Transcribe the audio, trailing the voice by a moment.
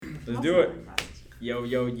Let's do it. Yo,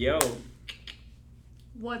 yo, yo.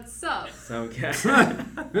 What's up? So, guys.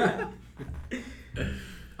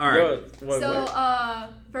 All right.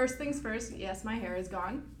 First things first. Yes, my hair is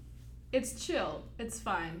gone. It's chill. It's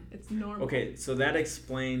fine. It's normal. Okay, so that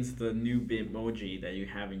explains the new Bitmoji that you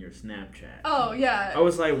have in your Snapchat. Oh, yeah. I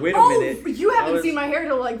was like, wait a minute. You haven't seen my hair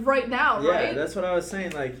till, like, right now, right? Yeah, that's what I was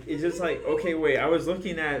saying. Like, it's just like, okay, wait. I was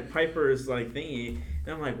looking at Piper's, like, thingy,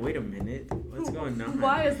 and I'm like, wait a minute. What's going on?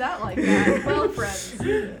 Why is that like that? Well, friends,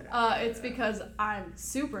 it's because I'm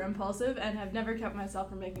super impulsive and have never kept myself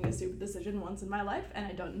from making a stupid decision once in my life, and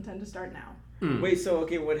I don't intend to start now. Wait, so,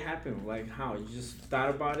 okay, what happened? Like, how? You just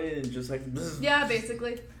thought about it and just like... Yeah,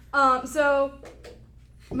 basically. So,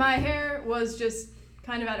 my hair was just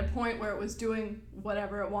kind of at a point where it was doing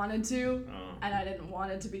whatever it wanted to, and I didn't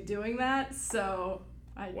want it to be doing that, so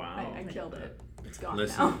I killed it. It's gone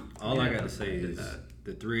now. All I gotta say is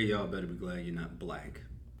the three of y'all better be glad you're not black,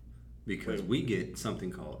 because we get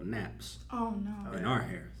something called naps. Oh no! In our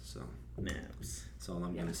hair, so naps. That's all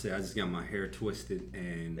I'm gonna say. I just got my hair twisted,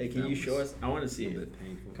 and hey, can you show us? I want to see it. A bit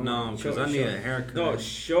painful. No, because I need a haircut. No,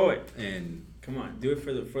 show it. And come on, do it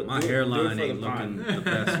for the my hairline ain't looking the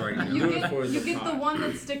best right now. You get the one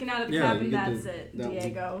that's sticking out of the cap, and that's it,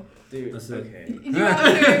 Diego. Dude, that's okay. You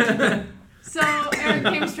out here. So, Eric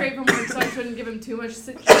came straight from work, so I shouldn't give him too much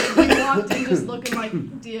shit. He walked in just looking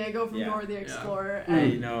like Diego from Dora the Explorer. Yeah.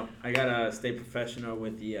 Hey, I gotta stay professional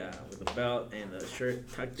with the belt and the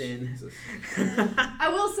shirt tucked in. I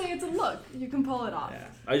will say it's a look. You can pull it off. Yeah.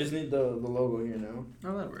 I just need the logo here now.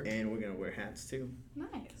 Oh, that works. And we're gonna wear hats too.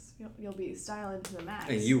 Nice. You'll be styling to the max.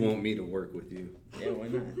 And you want me to work with you? Yeah, why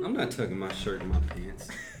not? I'm not tucking my shirt in my pants.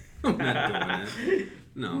 I'm not doing that.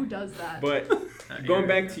 No. Who does that? But going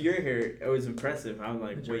back to your hair, it was impressive. I was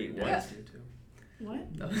like, wait, what? Yeah. What?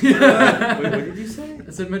 Wait, what did you say?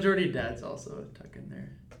 I said majority dads also tuck in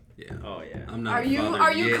there. Yeah. Oh yeah. I'm not. Are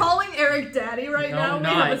you calling Eric daddy right now? We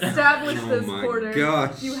have established this quarter.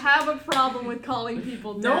 Gosh. You have a problem with calling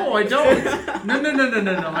people daddy. No, I don't.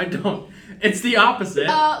 No, I don't. It's the opposite.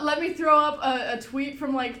 Let me throw up a tweet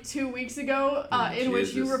from like 2 weeks ago in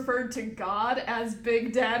which you referred to God as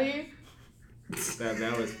Big Daddy.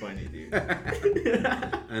 That was funny, dude.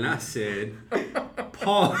 And I said,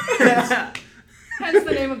 Paul. Hence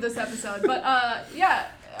the name of this episode. But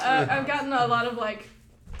I've gotten a lot of like,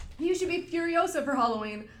 you should be Furiosa for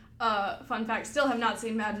Halloween. Fun fact, still have not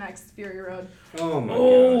seen Mad Max Fury Road. Oh my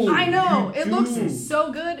gosh. I know, it looks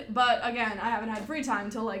so good, but again, I haven't had free time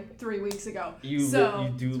until like 3 weeks ago. You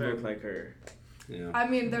do look like her. Yeah. I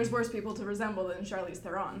mean, there's worse people to resemble than Charlize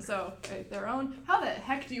Theron. So, Theron? How the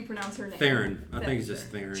heck do you pronounce her name? Theron. I think it's just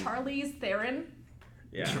Theron. Charlize Theron?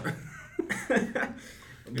 Yeah.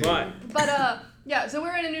 So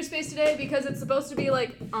we're in a new space today because it's supposed to be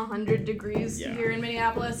like 100 degrees here in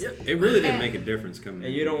Minneapolis. Yep. It really didn't make a difference coming in.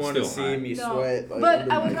 And you don't want to see me sweat. Like, but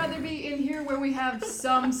I would rather be in here where we have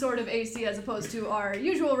some sort of AC as opposed to our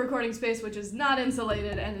usual recording space, which is not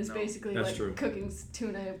insulated and is basically like cooking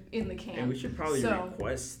tuna in the can. And we should probably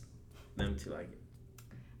request them to like...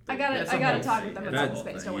 I gotta talk with them about the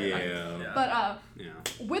space, don't worry about it. But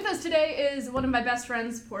with us today is one of my best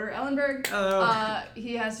friends, Porter Ellenburg.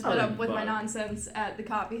 He has to put up with my nonsense at the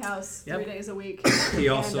coffee house 3 days a week. He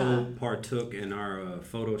also partook in our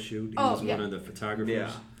photo shoot. He was one of the photographers.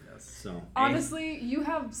 Yeah. So honestly, you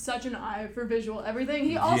have such an eye for visual everything.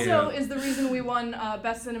 He also is the reason we won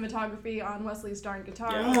Best Cinematography on Wesley's Darn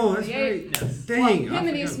Guitar. Yeah. Oh, that's right. Yes. Dang. Him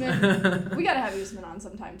and Eastman. We gotta have Eastman on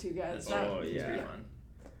sometime too, guys. Yeah.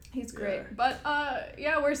 He's great. But,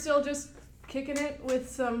 we're still just kicking it with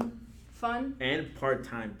some fun. And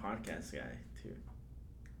part-time podcast guy, too.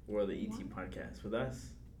 Or the ET podcast with us.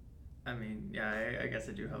 I mean, I guess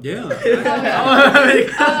I do help. Yeah.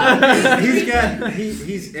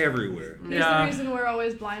 He's everywhere. He's the reason we're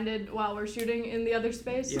always blinded while we're shooting in the other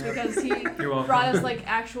space, because he brought us, like,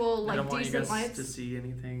 actual, like, decent lights. I don't want you guys to see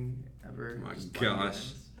anything ever. Oh my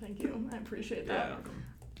gosh. Thank you. I appreciate that.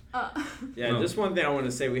 Just one thing I want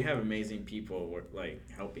to say: we have amazing people like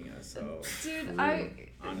helping us. So, dude,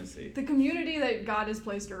 honestly, the community that God has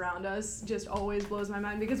placed around us just always blows my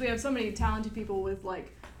mind because we have so many talented people with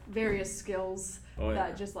like various skills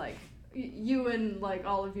that just like you and like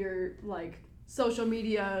all of your like social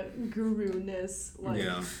media guru-ness. Like,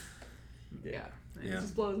 it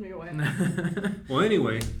just blows me away. Well,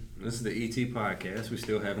 anyway. This is the ET podcast. We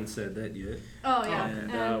still haven't said that yet. Oh, yeah.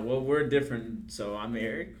 And, we're different. So, I'm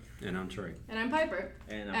Eric. And I'm Trey. And I'm Piper.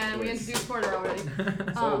 And we introduced Porter already.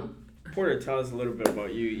 Porter, tell us a little bit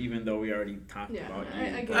about you, even though we already talked about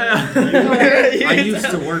you. I used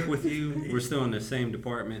to work with you. We're still in the same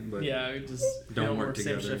department, but we just don't work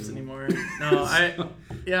same together shifts anymore.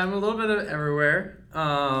 Yeah, I'm a little bit of everywhere.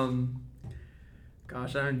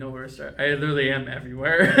 Gosh, I don't know where to start. I literally am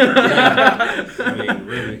everywhere. I mean,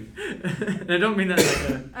 really. And I don't mean that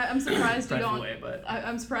like I'm surprised you don't. way, but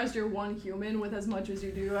I'm surprised you're one human with as much as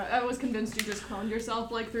you do. I was convinced you just cloned yourself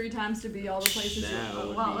like 3 times to be all the places.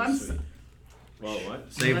 Well,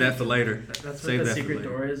 what? Save that for later. That's Save what the that for secret later.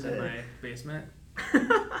 door is in my basement.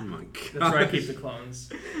 Oh my god. That's where I keep the clones.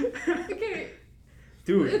 Okay.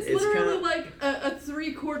 Dude, It's literally like a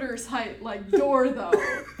 3/4 height like door though.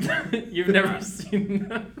 You've never seen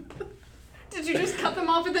them. Did you just cut them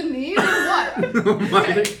off at the knee or what? Oh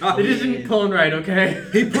my god. They just didn't clone right, okay?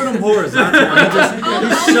 He put them horizontal.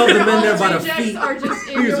 He shoved them in there by the All feet. are just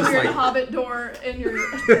in He was your just weird like- hobbit door in your.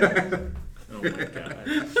 Oh my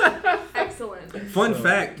god. Excellent. Fun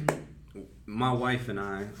fact, my wife and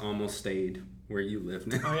I almost stayed where you live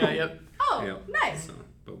now. Oh, yeah, yep. Oh, Yep. nice. So,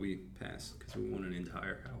 but we passed because we want an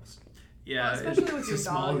entire house. Yeah, Especially it's with your a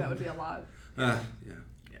dog, small- that would be a lot. Yeah.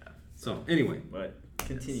 Yeah. So, anyway. But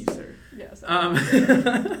continue, sir. Yes.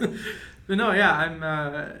 But no, yeah, I'm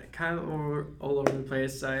kind of all over the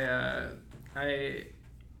place.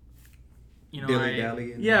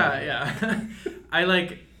 Dilly-dally and- yeah. I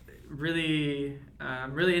like really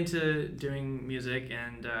into doing music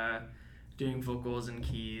and doing vocals and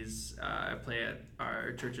keys. I play at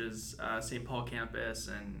our church's St. Paul campus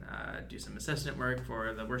and do some assistant work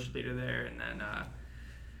for the worship leader there, and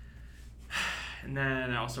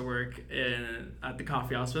then I also work at the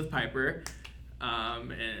coffee house with Piper,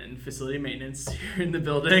 in facility maintenance here in the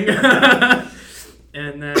building,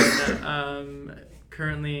 and then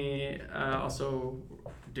currently also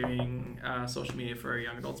doing social media for a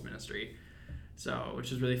young adults ministry, so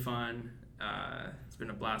which is really fun. It's been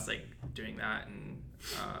a blast, like doing that, and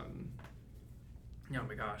oh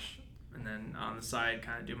my gosh, and then on the side,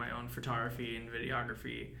 kind of do my own photography and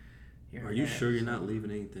videography. Are you sure you're not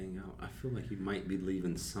leaving anything out? I feel like you might be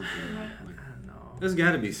leaving something out. Like, I don't know. there's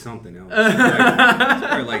got to be something else. There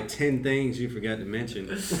are like 10 things you forgot to mention.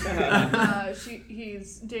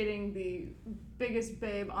 He's dating the biggest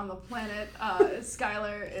babe on the planet.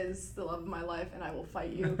 Skylar is the love of my life, and I will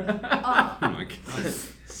fight you. Oh my god.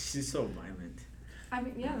 She's so violent. I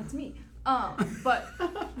mean, yeah, that's me. But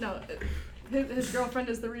no, his girlfriend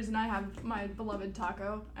is the reason I have my beloved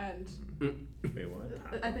taco, and Wait,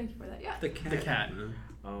 what? I thank you for that. Yeah. The cat. The cat. Man.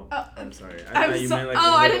 Oh, Oh, I'm sorry. I I'm thought you so- meant like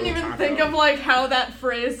I didn't little even taco. think of like how that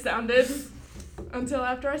phrase sounded until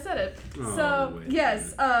after I said it. Oh, So wait.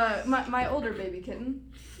 yes, my older baby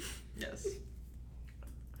kitten. Yes. I'm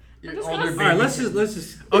Your just older gonna All right, baby let's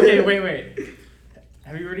just. Okay, wait.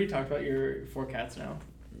 Have you already talked about your 4 cats now?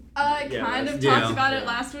 I Yeah, kind of yeah. talked about it Yeah.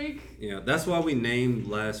 last week. Yeah, that's why we named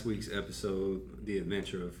last week's episode "The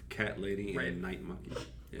Adventure of Cat Lady Right. and Night Monkey."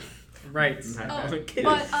 Yeah. Right. Oh, Okay.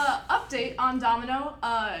 but update on Domino.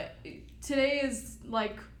 Today is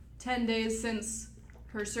like 10 days since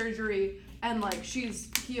her surgery, and like she's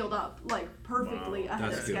healed up like perfectly Wow, ahead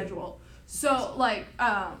of that's good. schedule. So like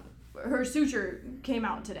her suture came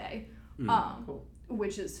out today, Cool.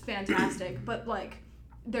 which is fantastic. But like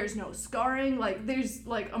there's no scarring. Like there's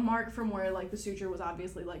like a mark from where like the suture was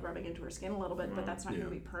obviously like rubbing into her skin a little bit, but that's not Yeah.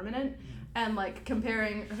 gonna be permanent. And like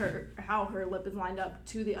comparing how her lip is lined up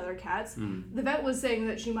to the other cats, the vet was saying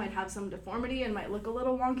that she might have some deformity and might look a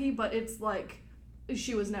little wonky, but it's like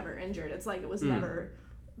she was never injured. It's like it was never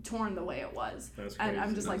torn the way it was. That's And I'm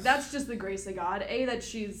crazy. just like, that's just the grace of God. That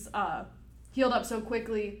she's healed up so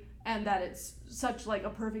quickly, and that it's such like a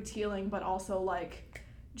perfect healing, but also like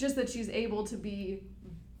just that she's able to be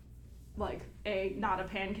like not a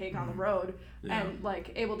pancake on the road, Yeah. and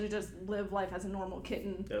like able to just live life as a normal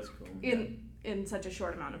kitten That's cool. in such a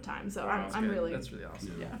short amount of time. So Wow, I'm really That's really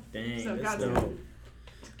awesome. yeah. Dang, So that's God's dope. good.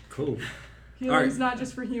 Cool. Healing's not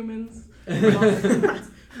just for humans. but also for cats.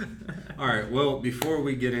 All right. Well, before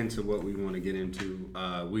we get into what we want to get into,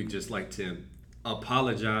 we'd just like to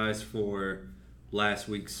apologize for last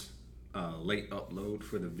week's late upload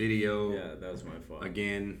for the video. Yeah, that was my fault.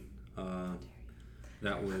 Again,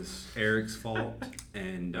 that was Erick's fault,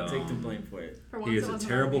 and I'll take the blame for it. For once he it is a wasn't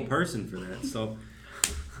terrible on me. person for that. So,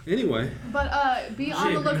 anyway, But be on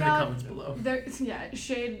Shade the in the lookout. comments below. There, yeah,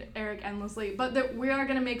 shade Erick endlessly. But we are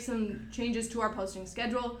going to make some changes to our posting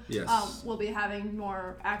schedule. Yes. We'll be having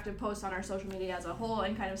more active posts on our social media as a whole,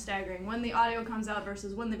 and kind of staggering when the audio comes out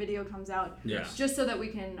versus when the video comes out. Yes. Just so that we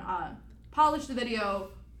can polish the video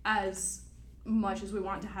as much as we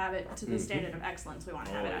want to have it to the standard of excellence we want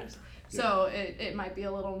to have it at. So it might be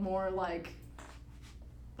a little more like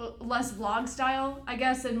less vlog style, I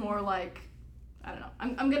guess, and more like, I don't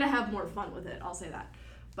know. I'm gonna have more fun with it. I'll say that.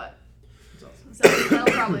 But That's awesome. so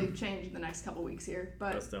that'll probably change in the next couple weeks here.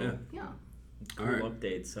 But That's dope. Yeah. yeah. cool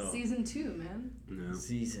update. So season 2, man. No.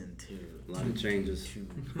 Season 2. A lot of changes.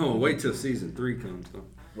 Oh, wait till season 3 comes. Though.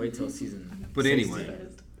 Wait till season. But 60. anyway,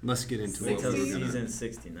 let's get into Wait what till we're season gonna.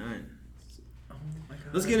 69. Oh my God.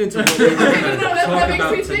 Let's get into what we're gonna talk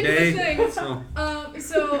about makes me today. think of So,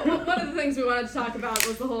 so one of the things we wanted to talk about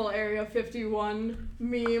was the whole Area 51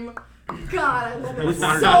 meme. God, I love it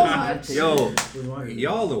so much. yo, We wanted-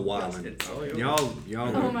 y'all are wildin'. Oh,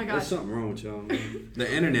 Y'all. Oh my God. There's something wrong with y'all. Man.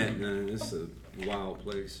 The internet, man, it's a wild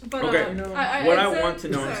place. But, Okay, what I want to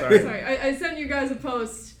know, I'm sorry. sorry. I sent you guys a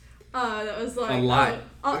post that was like A lot.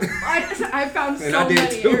 I found And so I did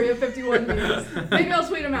many too. Area 51 memes. Maybe I'll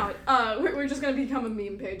tweet them out. We're just gonna become a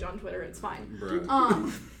meme page on Twitter. It's fine.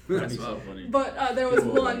 Bruh. That'd be so funny. But there was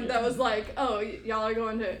Cool. one that was like, oh, y'all are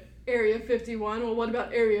going to Area 51. Well, what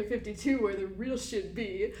about Area 52 where the real shit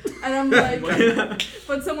be? And I'm like,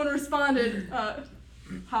 but someone responded,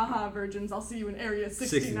 haha, virgins, I'll see you in Area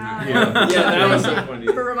 69. Yeah. That was so funny.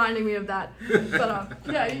 For reminding me of that. But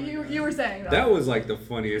yeah, you were saying That was like the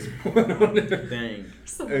funniest one on there. Dang.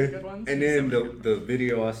 so many good ones. And then the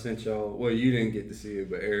video I sent y'all, well, you didn't get to see it,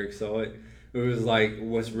 but Eric saw it. It was like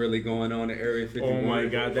what's really going on in Area 51. Oh my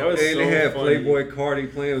God, that was and so they had funny. Playboy Cardi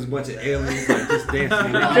playing. It was a bunch of aliens like just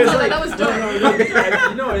dancing. Oh, that was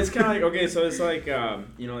dope. No, it's kind of like, okay, so it's like,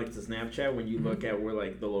 you know, like the Snapchat when you look at where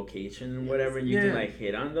like the location and whatever, and you can like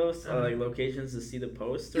hit on those like locations to see the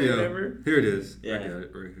post or whatever. Here it is. Yeah. I got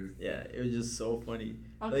it right here. Yeah, it was just so funny.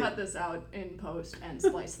 I'll Like- cut this out in post and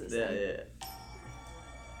splice this Yeah, in. yeah.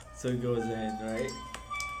 So it goes in, right?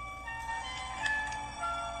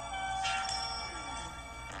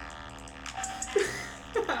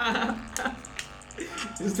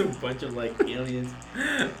 Just a bunch of like aliens.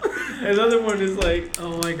 Another one is like,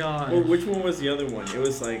 Oh my God. well, which one was the other one? It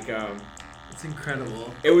was like, It's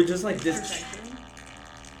incredible. it was just like this.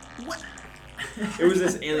 It was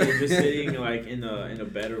this alien just sitting like in a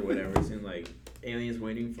bed or whatever, seeing like aliens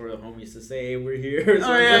waiting for the homies to say, "Hey, we're here." Or Oh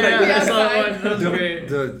something yeah, like yeah. that. I saw that one. That was great.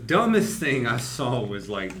 The dumbest thing I saw was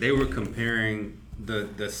like they were comparing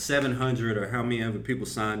the 700 or how many other people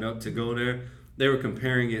signed up to go there. They were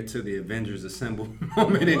comparing it to the Avengers Assemble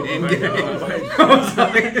moment in Endgame. I was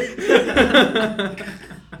like,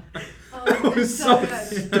 Oh, was it's so good.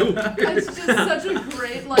 stupid. It's just such a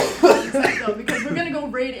great like concept though, because we're gonna go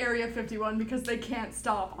raid Area 51 because they can't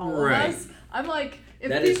stop all Right. of us. I'm like, if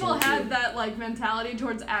That is people so had true. that like mentality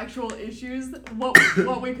towards actual issues,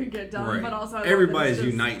 what we could get done. Right. But also, I love Everybody's that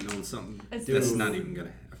it's just, uniting on something It's that's just- not even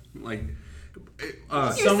gonna happen. Like,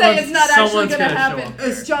 You say it's not actually someone's gonna gonna show happen. up.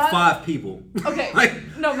 it's John, 5 people. okay,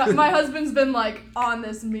 Like- no, my husband's been like on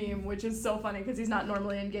this meme, which is so funny because he's not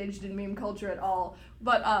normally engaged in meme culture at all.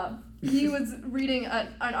 But he was reading an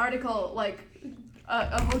article like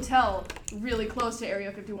a hotel really close to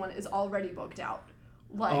Area 51 is already booked out,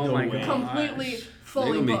 like Oh my gosh. completely They're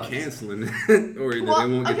fully gonna be booked. canceling it, or they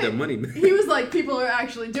won't get their money back. He was like, people are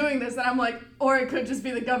actually doing this, and I'm like, or it could just be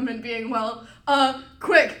the government being, well,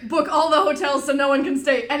 quick, book all the hotels so no one can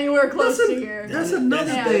stay anywhere close to here. That's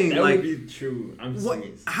another Yeah. thing. That Like, would be true. I'm what?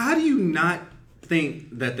 serious. How do you not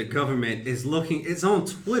think that the government is looking? It's on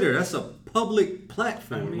Twitter. That's a public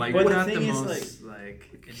platform. Like, but we're the not the thing is, most like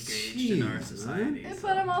engaged in our Jeez, society. Yeah, so-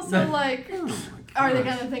 but I'm also like, oh my are they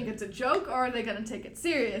gosh. gonna think it's a joke or are they gonna take it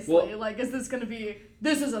seriously? Well- Like, is this gonna be,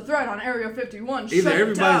 this is a threat on Area 51, Either shut it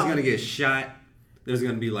everybody's down. gonna get shot. There's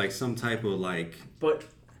gonna be like some type of like But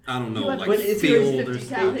I don't know, But like it's field or 50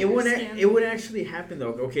 something. cal. it would Skin. it would actually happen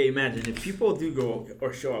though. Okay, imagine if people do go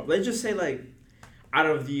or show up. Let's just say like out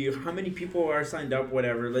of the how many people are signed up,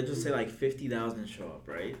 whatever. Let's just say like 50,000 show up,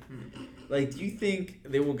 right? Like, do you think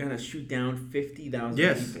they were gonna shoot down 50,000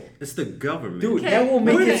 Yes, people? it's the government. Dude, Okay, that will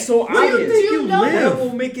make okay. it so Where do obvious. you know That live?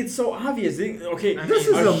 will make it so obvious. Okay, I This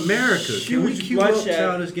mean, is a America. Can we huge cue up bloodshed.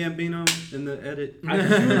 Childish Gambino in the edit? A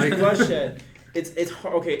huge Like- bloodshed. It's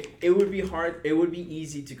hard. Okay, it would be hard. It would be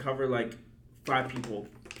easy to cover like 5 people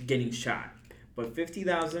getting shot, but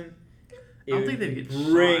 50,000. I don't think they'd get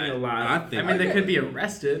bring shot. a lot. I think. I mean, they Okay. could be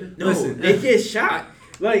arrested. No, Listen, they get shot.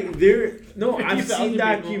 Like they're no. I've 50,000 seen people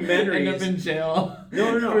end up documentaries. in jail.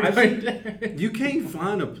 No. for I've going seen, there. You can't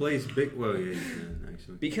find a place big. Well, yeah, you can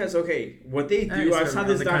actually. because okay, what they Yeah, do. it's I from saw around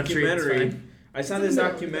this the country, it's documentary. fine. I saw It's this in the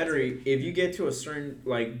middle of the documentary. If you get to a certain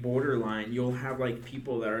like borderline, you'll have like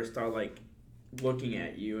people that are start like looking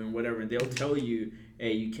at you and whatever. And they'll tell you,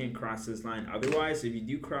 "Hey, you can't cross this line. Otherwise, if you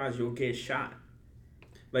do cross, you'll get shot."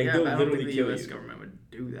 Like Yeah, they'll but I don't think literally the kill U.S. you. government would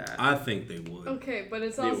do that. I think they would. Okay, but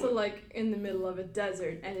it's They also would. like in the middle of a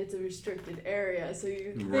desert and it's a restricted area, so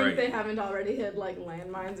you think Right. they haven't already hit like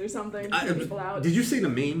landmines or something to I- keep people out. Did you see the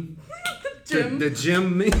meme? Jim? The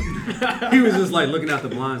gym meme. He was just like looking out the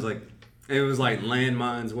blinds, like, And it was like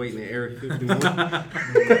landmines waiting at Area 51. The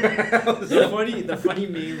funny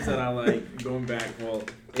memes that I like going back, well,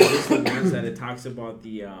 it's just the ones that it talks about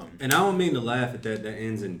the And I don't mean to laugh at that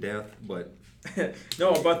ends in death, but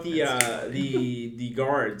no, about the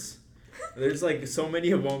guards. There's like so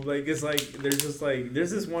many of them. Like it's like there's just like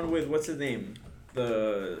there's this one with what's his name?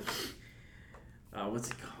 The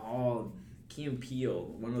what's it called? Key and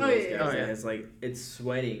Peele, one of those guys that has like it's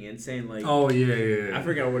sweating and saying like yeah. I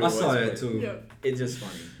forgot what it was. I saw that too. Yeah. It's just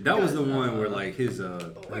funny. That was the one where like his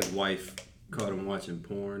wife caught him watching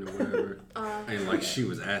porn or whatever, and like she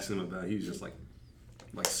was asking him about it. He was just like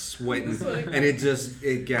sweating, and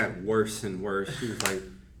it got worse and worse. She was like,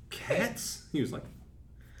 cats? He was like,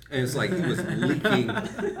 and it's like he was leaking.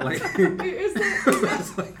 Like, okay,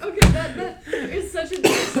 that is such an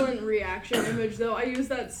excellent reaction image, though. I use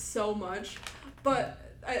that so much, but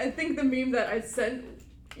I think the meme that I sent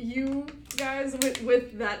you guys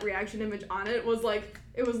with that reaction image on it was like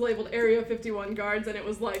it was labeled Area 51 guards, and it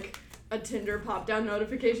was like a Tinder pop-down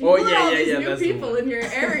notification. Oh, Look at all these new people in your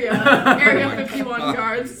area. Area 51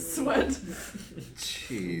 guards, sweat.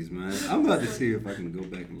 Jeez, man. I'm about to see if I can go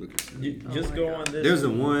back and look at that. Just go on this. There's the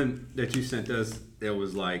one that you sent us that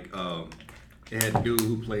was like, it had a dude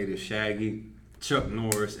who played as Shaggy, Chuck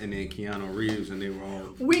Norris, and then Keanu Reeves, and they were all...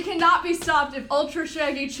 We cannot be stopped if Ultra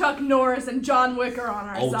Shaggy, Chuck Norris, and John Wick are on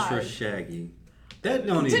our side. Ultra Shaggy. That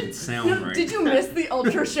don't even sound right. Did you miss the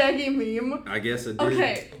Ultra Shaggy meme? I guess I did.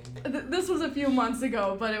 Okay, this was a few months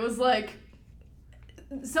ago, but it was like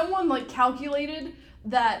someone like calculated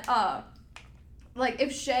that like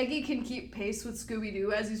if Shaggy can keep pace with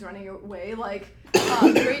Scooby-Doo as he's running away, like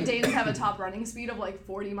Great Danes have a top running speed of like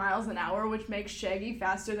 40 miles an hour, which makes Shaggy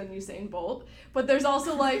faster than Usain Bolt. But there's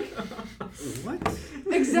also like what?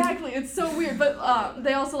 Exactly, it's so weird. But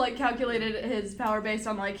they also like calculated his power based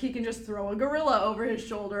on like he can just throw a gorilla over his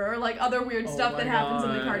shoulder or like other weird stuff that happens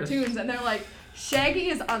in the cartoons, and they're like, Shaggy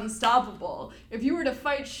is unstoppable. If you were to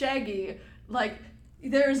fight Shaggy, like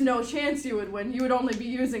there's no chance you would win. You would only be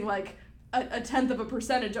using like a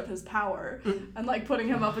 1/10% of his power, and like putting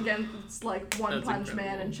him up against like One Punch incredible.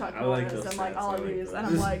 Man and Chuck Norris and like all of these, and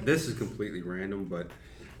I'm like, this is completely random, but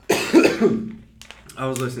I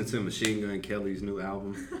was listening to Machine Gun Kelly's new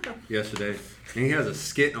album yesterday, and he has a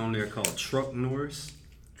skit on there called Truck Norris,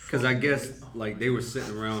 because I guess like they were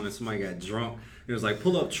sitting around and somebody got drunk. It was like,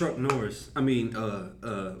 pull up Truck Norris. I mean, so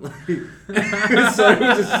he was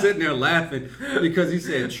just sitting there laughing because he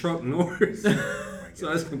said Truck Norris. So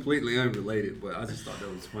that's completely unrelated, but I just thought that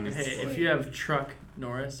was funny. Hey, if you have Truck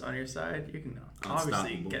Norris on your side, you can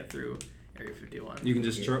obviously get through Area 51. You can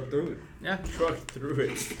just truck through it. Yeah, truck through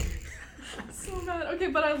it. So bad. Okay,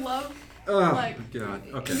 but I love God.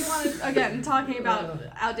 Okay. You want to, again, talking about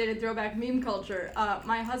outdated throwback meme culture.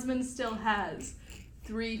 My husband still has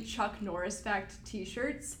 3 Chuck Norris fact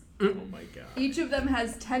T-shirts. Oh my god. Each of them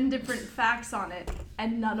has 10 different facts on it,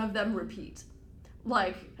 and none of them repeat.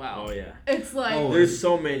 Like, wow. Oh yeah. It's like there's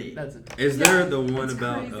so many. Is there the one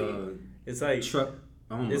about it's like Truck?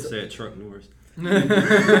 I almost said Truck Norris.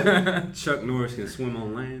 Chuck Norris can swim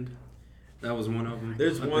on land. That was one of them.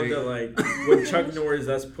 There's one that like when Chuck Norris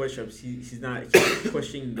does push-ups, he's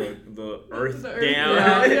pushing the earth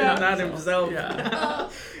down, not himself. Yeah.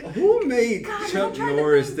 Who made Chuck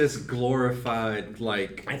Norris this glorified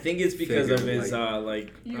like? I think it's because of his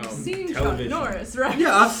You've seen television. Chuck Norris, right?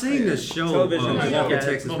 Yeah, I've seen the show. Television. Walker,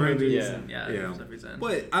 Texas Rangers. Yeah.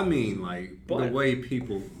 But I mean, like the way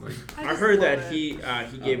people like. I heard that he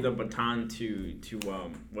gave the baton to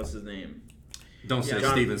what's his name. Don't say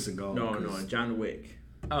Steven Seagal. No, John Wick.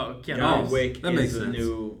 Oh, yeah. John Wick that is the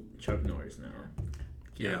new Chuck Norris now.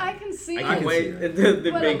 Yeah. I can see I can wait.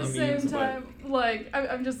 but at the same time, like,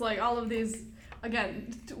 I'm just like, all of these,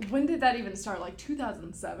 again, when did that even start? Like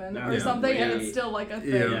 2007 or something? And it's still like a thing.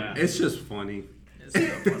 Yeah, it's just funny.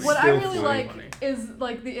 What I really like is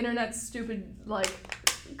like the internet's stupid like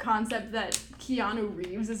concept that Keanu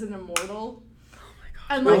Reeves is an immortal. Oh my god!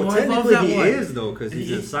 And like, technically he is though, because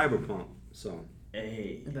he's in Cyberpunk. So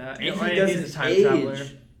hey, and he doesn't he's a time age. traveler.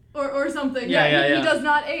 Or something. He does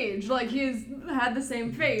not age. Like he's had the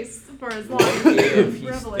same face for as long as if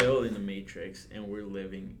he's still in the Matrix and we're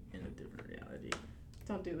living in a different reality.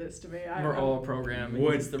 Don't do this to me. We're all programmed.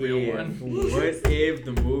 What's the real one? What if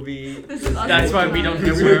the movie? That's why we don't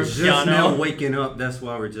deserve we're just Keanu. now waking up. That's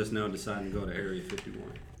why we're just now deciding to go to Area 51.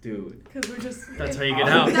 Dude. Because we're just. That's how you get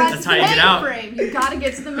out. That's how you get out. Mainframe. You gotta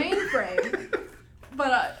get to the mainframe.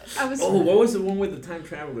 But I was. Oh, what was the one with the time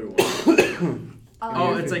traveler one?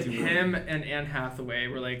 It's like him and Anne Hathaway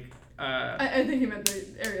were like. I think he meant the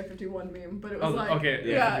Area 51 meme, but it was like. Okay.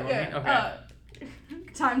 Yeah.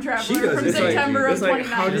 time traveler from September of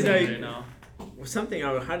 2019.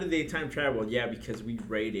 How did they time travel? Yeah, because we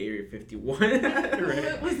raided Area 51.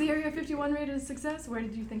 Right. Was the Area 51 raid a success? Where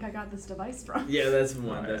did you think I got this device from? Yeah, that's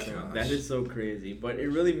one. That is so crazy. But it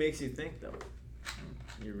really makes you think, though.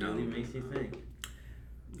 It really makes you think.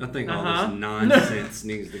 I think all this nonsense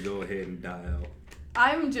needs to go ahead and die out.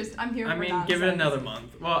 I'm here for nonsense. Give it another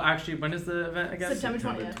month. Well, actually, when is the event again? September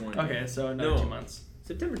 20th. Okay, so another 2 months.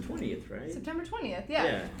 September 20th, right? September 20th,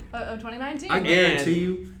 yeah. Of 2019. I guarantee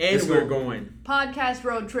you. And we're going. Podcast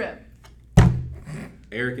road trip.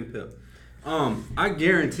 Erick and Pip. I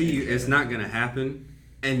guarantee you it's not going to happen.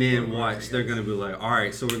 And then watch, they're going to be like, all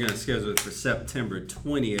right, so we're going to schedule it for September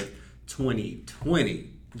 20th, 2020.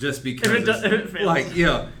 Just because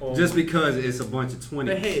just because it's a bunch of 20s.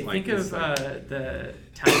 But hey, think of the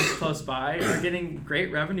towns close by are getting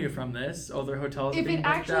great revenue from this. All their hotels if are being it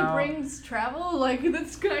actually out. Brings travel,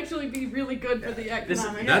 this could actually be really good for the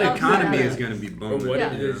economic. That economy is going to be booming. But what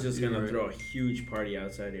if it's just going to throw a huge party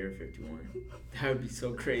outside Area 51? That would be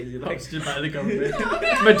so crazy. Hosted by the government.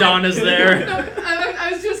 Madonna's there.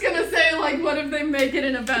 I was just going to say, what if they make it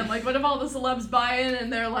an event? What if all the celebs buy in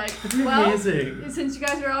and they're like, well, amazing. Since you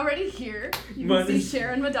guys are already here, you can see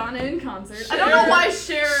Cher and Madonna in concert. I don't know why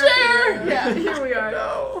Cher. Yeah, here we are.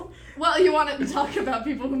 No. Well, you wanted to talk about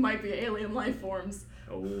people who might be alien life forms.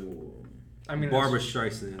 Oh. I mean, Barbara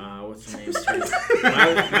Streisand. What's her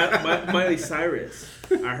name? Miley Cyrus.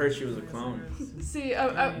 I heard she was a clone. See,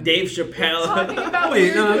 Dave Chappelle. Talking about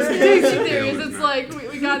conspiracy theories, it's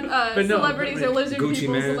we got celebrities are lizard Gucci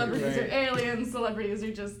people, Man. celebrities are aliens, celebrities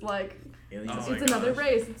are just it's another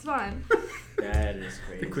race. It's fine. That is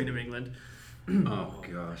crazy. The Queen of England. Oh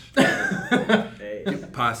gosh. Hey.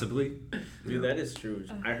 Possibly. Dude, that is true.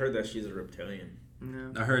 I heard that she's a reptilian.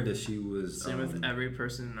 Yeah. I heard that she was. Same with every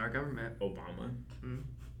person in our government. Obama.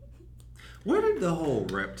 Where did the whole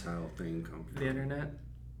reptile thing come from? The internet.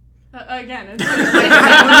 Again, it's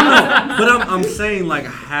but I'm saying,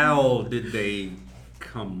 how did they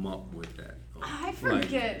come up with that? I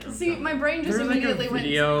forget. See, my brain just there was immediately a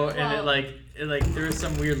video went. and it there was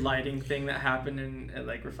some weird lighting thing that happened and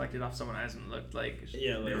it reflected off someone's eyes and looked like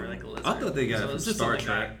they were like a lizard. I thought they got it from Star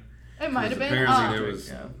Trek. It might have been. Apparently there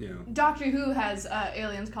was, Doctor Who has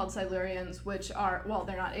aliens called Silurians, which are,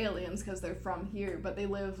 they're not aliens because they're from here, but they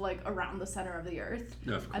live around the center of the Earth.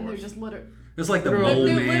 Of course. And they're just it's like the mole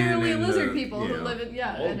they're man. literally lizard people who live in,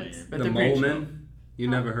 and it's... The mole man? You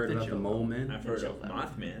never heard about the mole man? I've heard of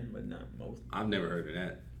Mothman, but not most. I've never heard of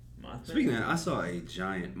that. Mothman? Speaking of that, I saw a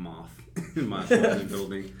giant moth in my apartment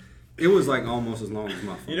building. It was almost as long as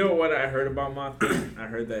my phone. You know what I heard about Mothman? I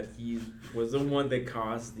heard that he was the one that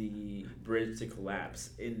caused the bridge to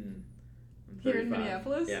collapse in here in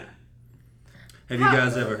Minneapolis? Yeah. Have you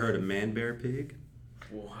guys ever heard of Man Bear Pig?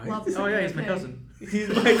 What? Oh yeah, he's my cousin. He's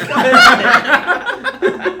my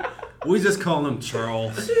cousin. We just call him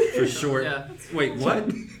Charles for short. Yeah. Wait, what?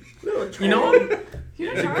 You know him? You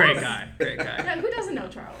know He's Charles? a great guy. Great guy. Yeah, who doesn't know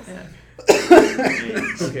Charles? Yeah.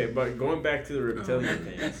 Okay, but going back to the reptilian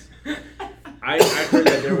things, I heard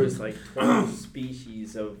that there was 12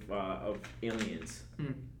 species of aliens,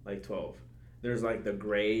 12. There's the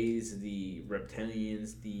Greys, the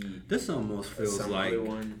Reptilians, This almost feels like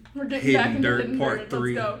one. We're getting back Hidden into Dirt Hidden Part Dirt.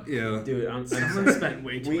 3. Let's go. Yeah. Dude, Someone spent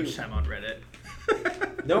way too much time on Reddit.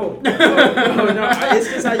 No. It's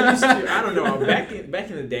because I used to. I don't know. Back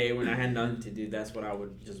in the day when I had nothing to do, that's what I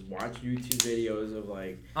would just watch YouTube videos of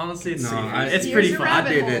Honestly, it's Here's pretty your fun. I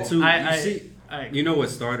did that too. You know what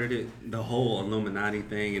started it? The whole Illuminati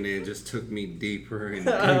thing, and it just took me deeper and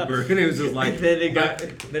deeper, and it was just and then it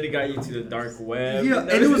got you to the dark web. Yeah,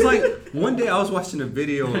 and it was one day I was watching a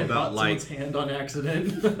video about someone's hand on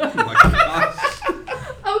accident. Oh my gosh.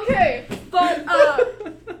 Okay, but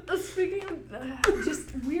speaking of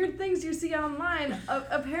just weird things you see online,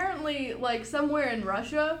 apparently somewhere in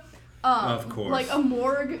Russia, of course, a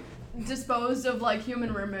morgue disposed of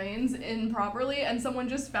human remains improperly, and someone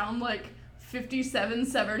just found 57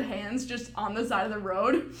 severed hands just on the side of the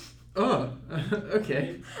road. Oh,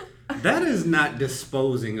 okay. That is not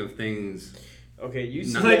disposing of things. Okay, you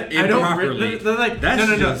see improperly. They're That's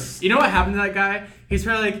no. just... You know what happened to that guy? He's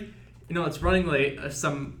probably it's running late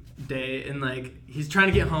some day, and he's trying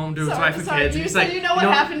to get home to his wife and kids. You and he's said you know what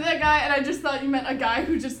happened to that guy, and I just thought you meant a guy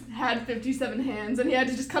who just had 57 hands, and he had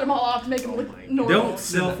to just cut them all off to make him look normal. Don't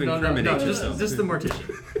self-incriminate yourself. Just the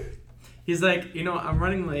mortician. He's I'm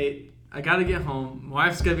running late. I gotta get home. My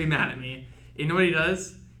wife's gonna be mad at me. You know what he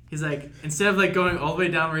does? He's instead of going all the way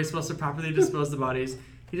down where he's supposed to properly dispose the bodies,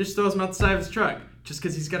 he just throws them out the side of his truck. just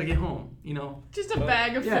because he's got to get home, you know. Just a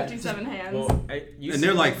bag of 57 hands. Well,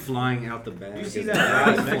 they're like flying out the bag. You see that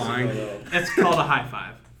a lot in flying. Mexico, though. It's called a high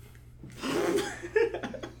five.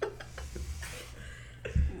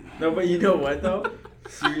 No, but you know what though?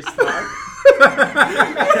 Serious talk.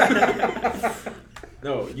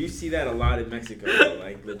 No, you see that a lot in Mexico, though,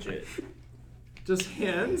 like legit. Just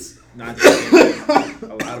hands? Not just hands,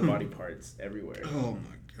 a lot of body parts everywhere. Oh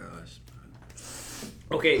my gosh.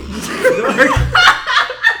 Okay.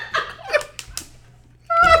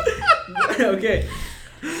 Okay.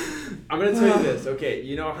 I'm gonna tell you this. Okay,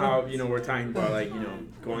 you know how we're talking about like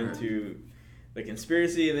going to the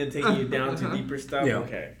conspiracy and then taking you down to deeper stuff. Yeah.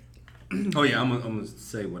 Okay. Oh yeah, I'm gonna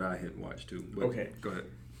say what I had watched too. But Okay. Go ahead.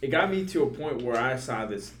 It got me to a point where I saw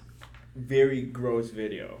this very gross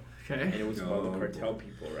video. Okay. And it was about the cartel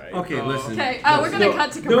people, right? Okay, listen. Okay, we're gonna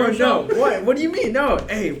cut to commercial. No, what? What do you mean? No.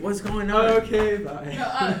 Hey, what's going on? Okay, bye.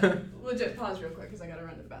 No, legit, pause real quick because I gotta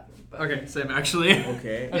run to the bathroom. But. Okay, same actually.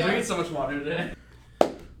 Okay. I was drinking so much water today.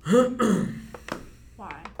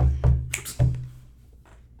 Why?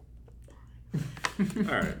 All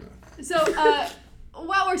right. So,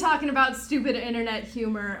 while we're talking about stupid internet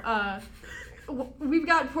humor, we've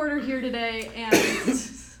got Porter here today, and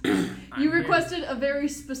you requested a very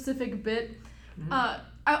specific bit.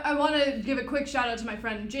 I want to give a quick shout out to my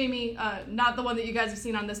friend Jamie, not the one that you guys have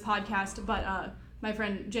seen on this podcast, but my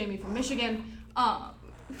friend Jamie from Michigan.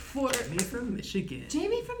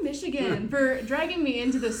 Jamie from Michigan for dragging me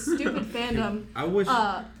into this stupid fandom. I wish.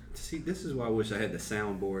 See, this is why I wish I had the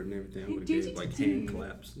soundboard and everything. I would have given like hand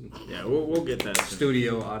claps. And Yeah, we'll get that.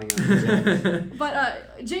 studio audience.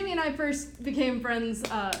 But Jamie and I first became friends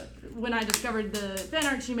when I discovered the fan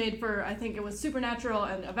art she made for, I think it was Supernatural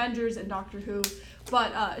and Avengers and Doctor Who.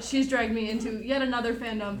 But she's dragged me into yet another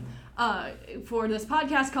fandom for this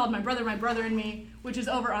podcast called My Brother and Me, which is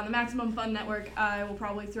over on the Maximum Fun Network. I will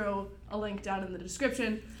probably throw a link down in the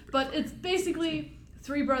description. But it's basically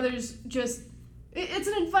three brothers just... It's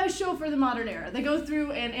an advice show for the modern era. They go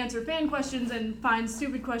through and answer fan questions and find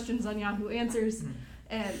stupid questions on Yahoo Answers,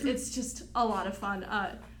 and it's just a lot of fun.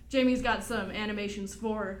 Jamie's got some animations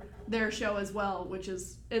for their show as well,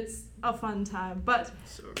 it's a fun time. But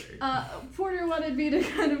Porter wanted me to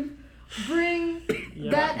kind of bring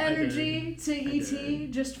that energy to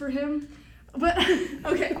ET just for him. But,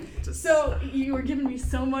 okay, so you were giving me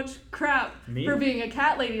so much crap for being a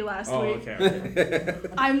cat lady last week. Okay.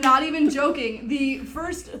 I'm not even joking. The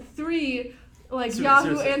first three,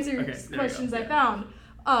 Yahoo Answers questions I found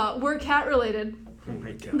were cat related. Oh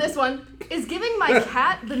my God. This one, is giving my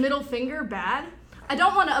cat the middle finger bad? I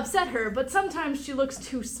don't want to upset her, but sometimes she looks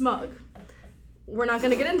too smug. We're not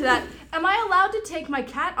going to get into that. Am I allowed to take my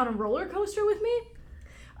cat on a roller coaster with me?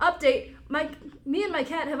 Update, me and my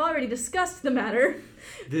cat have already discussed the matter,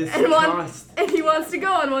 and he wants to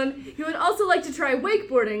go on one. He would also like to try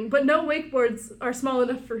wakeboarding, but no wakeboards are small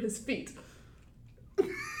enough for his feet.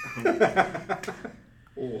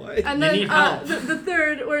 What? And then the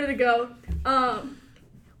third, where did it go?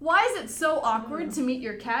 Why is it so awkward to meet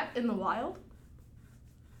your cat in the wild?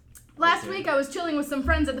 Last week I was chilling with some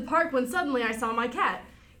friends at the park when suddenly I saw my cat.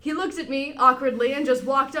 He looked at me awkwardly and just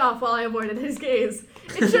walked off while I avoided his gaze.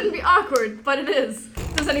 It shouldn't be awkward, but it is.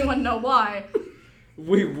 Does anyone know why?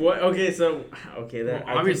 Wait, what? Okay, that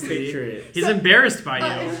obviously, I can picture it. He's embarrassed by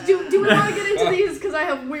you. Do we want to get into these? Because I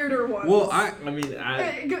have weirder ones. Well,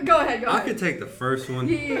 Go ahead. I could take the first one,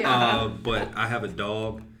 but I have a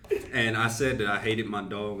dog, and I said that I hated my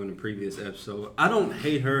dog in the previous episode. I don't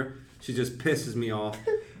hate her; she just pisses me off.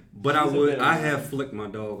 But I have flicked my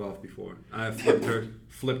dog off before. I have flipped her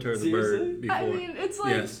the bird before. I mean, it's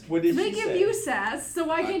like, yes. They give you sass, so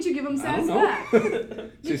why can't you give them sass back?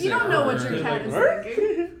 You don't know what your cat is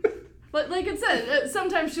thinking. But like it said,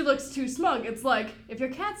 sometimes she looks too smug. It's like, if your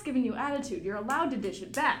cat's giving you attitude, you're allowed to dish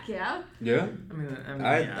it back, yeah? Yeah?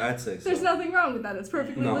 I'd say so. There's nothing wrong with that. It's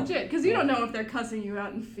perfectly legit. Because you don't know if they're cussing you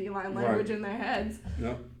out in feline language in their heads.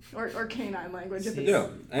 No. Or canine language. If Yeah.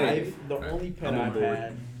 The only pet I've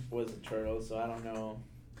had was a turtle, so I don't know.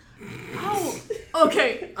 Oh,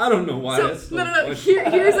 okay. I don't know why that's so No. funny.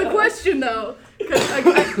 Here's a question, though. Because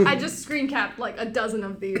I just screen capped like a dozen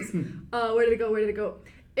of these. Where did it go?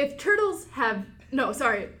 If turtles have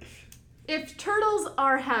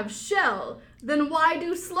shell, then why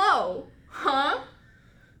do slow? Huh?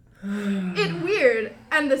 It weird,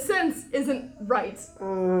 and the sense isn't right.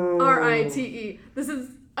 R-I-T-E. This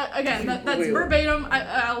is, again, that's verbatim.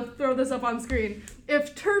 I'll throw this up on screen.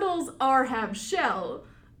 If turtles have shell,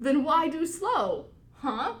 then why do slow?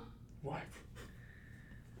 Huh? What?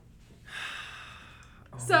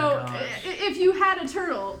 So, if you had a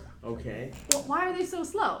turtle... Okay. Well, why are they so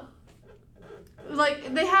slow?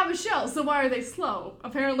 like, they have a shell, so why are they slow?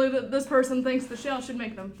 Apparently this person thinks the shell should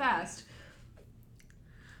make them fast.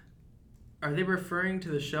 Are they referring to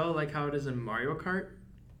the shell like how it is in Mario Kart?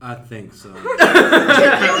 I think so. Can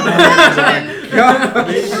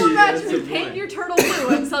you imagine you paint your turtle blue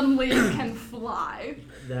and suddenly it can fly?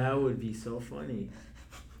 That would be so funny.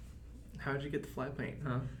 How'd you get the fly paint,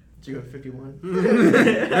 huh? Did you go 51?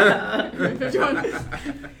 51.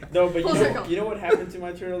 No, but Full circle. you know what happened to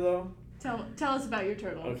my turtle though? Tell us about your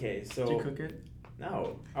turtle. Okay, so Did you cook it?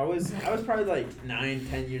 no, I was probably like 9,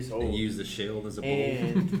 10 years old. And use the shell as a bowl.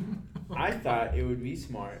 And I thought it would be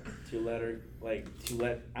smart to let her I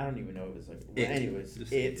don't even know if it's like anyways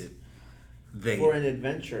for an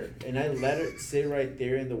adventure, and I let her sit right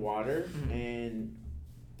there in the water, and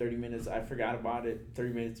 30 minutes I forgot about it.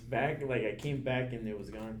 30 minutes back, like I came back and it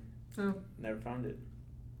was gone. Oh. Never found it.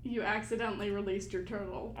 You accidentally released your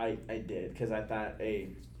turtle. I did, because I thought, hey,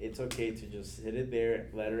 it's okay to just sit it there,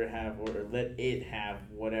 let her have, or let it have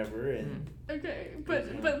whatever, and Okay,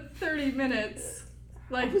 but 30 minutes.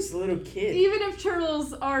 I Like, was a little kid. even if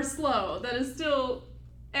turtles are slow, that is still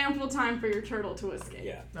ample time for your turtle to escape.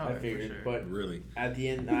 Yeah, Oh, I for figured, sure. but Really? at the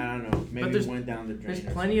end, I don't know, maybe it went down the drain.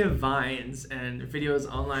 There's plenty of vines and videos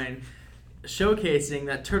online showcasing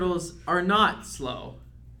that turtles are not slow.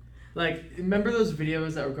 Like, remember those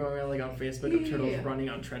videos that were going around like on Facebook of turtles Yeah. running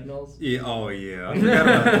on treadmill? Yeah. Oh yeah. I forgot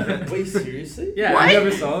about that. Wait, seriously? Yeah. What? I never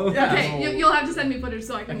saw them. Yeah. Okay, you'll have to send me footage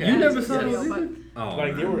so I can. Okay. add You it never to saw the those video, either? but- Oh,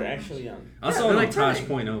 Like they man. were actually on. I saw they're them like like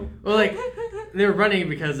running. Tosh.0. Well, like, they're running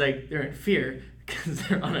because like they're in fear because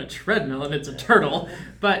they're on a treadmill and it's a turtle,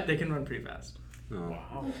 but they can run pretty fast Oh.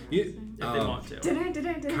 Wow. You, if they want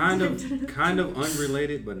to. kind of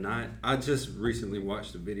unrelated, but not. I just recently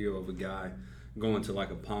watched a video of a guy going to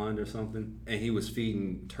like a pond or something, and he was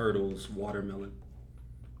feeding turtles watermelon.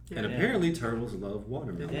 And Yeah. apparently turtles love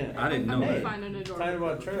watermelon. Yeah. I didn't know Hey, that. Find an adorable Talking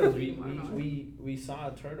about turtles, watermelon. we saw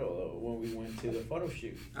a turtle when we went to the photo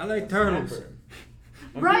shoot. I like turtles. Snapper.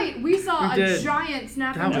 Right, we saw We a did. giant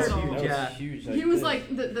snapping That was turtle. huge. That Yeah. was huge. He was this.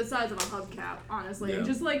 like the size of a hubcap, honestly, and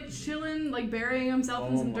Yeah. just like chilling, like burying himself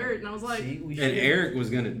in Oh some my- dirt, and I was like, See, we And should- Eric was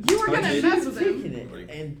gonna. You were touch gonna it. mess with him. taking it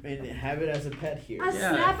and have it as a pet here. a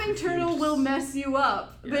Yeah. snapping turtle will mess you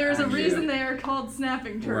up. Yeah. There's a Yeah. reason they are called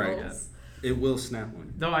snapping Right. turtles. It will snap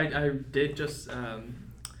one. Though I did just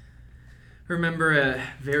remember a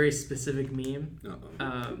very specific meme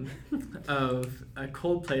of a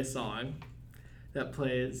Coldplay song that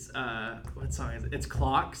plays, what song is it? It's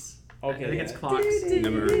Clocks. Okay, I think yeah. it's Clocks.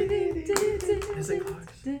 Never heard Is it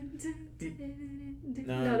Clocks?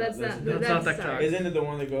 No, that's not. That's not that sorry. Isn't it the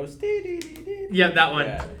one that goes? Yeah, that one.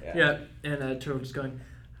 Yeah. Yeah, and turtle just going,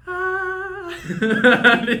 ah.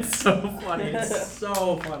 It's so funny. It's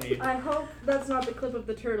so funny. I hope that's not the clip of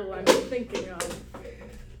the turtle I'm thinking of.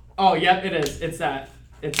 Oh, yep, it is. It's that.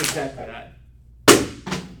 It's exactly that.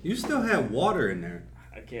 You still have water in there.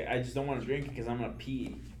 Okay, I just don't want to drink it because I'm gonna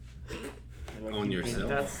pee. Like, On keep yourself?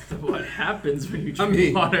 That's what happens when you I drink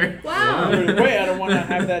mean- water. Wow. Wait, I don't want to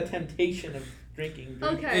have that temptation of drinking.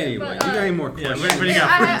 Okay. Anyway, but, you got any more Yeah, questions? what do you I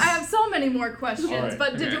got for us? have so many more questions, Alright,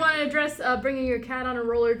 but did okay. you want to address bringing your cat on a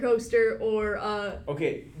roller coaster or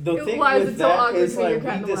Okay, the thing Why is with it so that awkward is for your like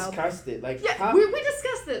cat in we the wild? discussed it. Like yeah, how, we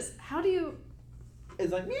discussed this. How do you?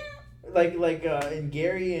 it's like like in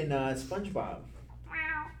Gary and SpongeBob.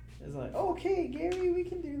 It's like, okay, Gary, we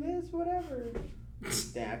can do this, whatever.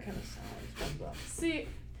 Yeah, I kind of sound like SpongeBob. See,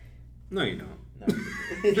 No, you don't.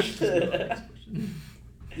 No.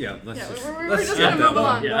 Yeah, let's Yeah, just we're let's just skip gonna that move one.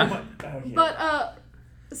 along. Yeah. Okay. but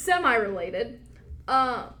semi-related.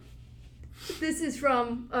 This is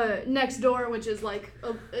from Nextdoor, which is like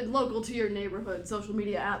a local to your neighborhood social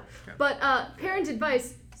media app. Okay. But parent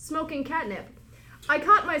advice: smoking catnip. I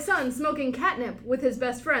caught my son smoking catnip with his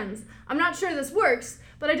best friends. I'm not sure this works,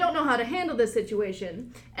 but I don't know how to handle this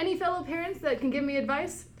situation. Any fellow parents that can give me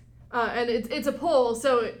advice? And it's a poll,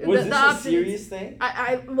 so was the this a options. serious thing?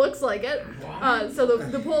 I looks like it. So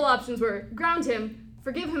the poll options were ground him,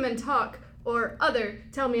 forgive him and talk, or other.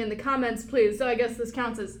 Tell me in the comments, please. So I guess this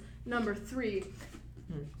counts as number 3.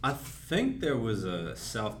 I think there was a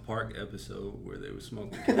South Park episode where they were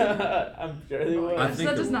smoking. I'm sure they was. I Yes, think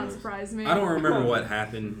that there does not was. surprise me. I don't remember what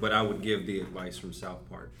happened, but I would give the advice from South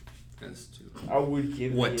Park as to I would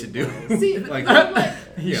give what the to do. advice. See, Like- I'm like,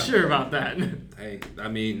 You Yeah. sure about that? Hey, I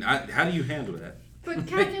mean, how do you handle that? but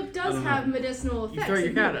catnip does don't know. have medicinal You effects. throw your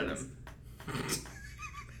in cat at humans. him.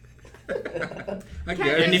 I Cat-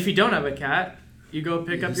 guess. And if you don't have a cat, you go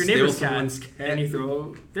pick You up your steal neighbor's cat, someone's cat. and you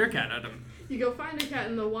throw their cat at him. You go find a cat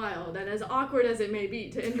in the wild, and as awkward as it may be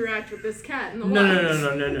to interact with this cat in the No, wild. no,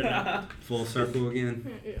 no, no, no, no, no. Full circle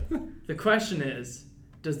again. Yeah. The question is,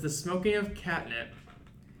 does the smoking of catnip,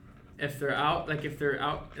 if they're out, like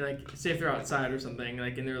say if they're outside or something,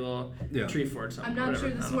 like in their little tree fort or something. I'm not sure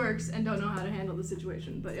this works and don't know how to handle the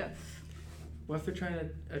situation, but yeah. What if they're trying to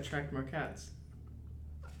attract more cats?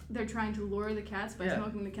 They're trying to lure the cats by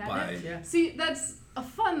smoking the catnip? Yeah. See, that's a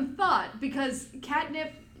fun thought because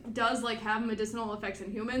catnip does like have medicinal effects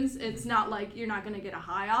in humans. It's not like you're not going to get a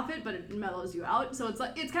high off it, but it mellows you out. So it's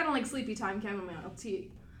kind of like sleepy time chamomile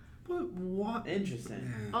tea. But what?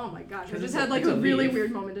 Interesting. Oh my gosh, I just had like a really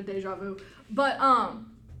weird moment of deja vu. But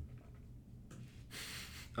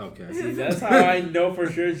Okay. See, that's how I know for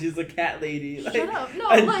sure she's a cat lady. Like, shut up. No,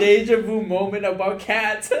 a like, deja vu moment about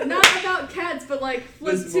cats. Not about cats, but like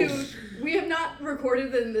flip to. We have not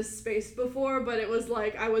recorded in this space before, but it was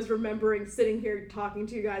like I was remembering sitting here talking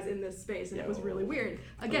to you guys in this space, and it was really weird.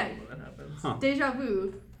 Again, That happens. deja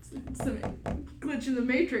vu, some glitch in the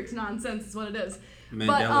matrix nonsense is what it is.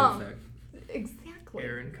 Mandela effect. Exactly.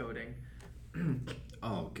 Error encoding.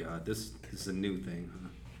 Oh God, this is a new thing.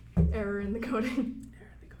 Error in the coding.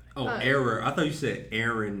 Oh, error. I thought you said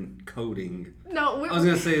Aaron coding. No, I was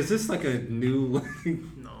gonna say, is this like a new?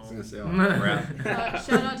 No. I was gonna say, oh crap.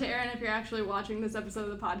 shout out to Aaron if you're actually watching this episode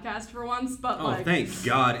of the podcast for once. But Oh, thank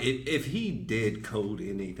God! If he did code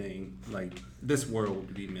anything, like this world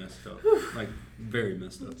would be messed up, like very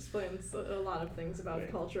messed up. Explains a lot of things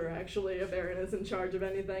about culture. Actually, if Aaron is in charge of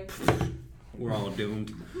anything. We're all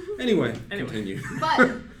doomed. Anyway. Continue.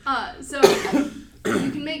 But so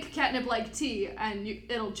you can make catnip like tea, and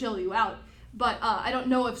it'll chill you out. But I don't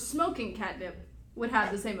know if smoking catnip would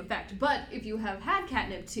have the same effect. But if you have had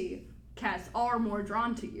catnip tea, cats are more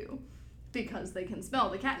drawn to you because they can smell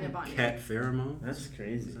the catnip on you. Cat pheromone? That's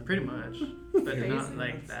crazy. Pretty much. But not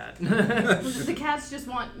like that. The cats just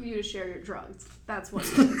want you to share your drugs. That's what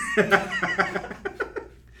it is.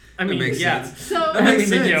 I mean, makes yeah. sense. So, That makes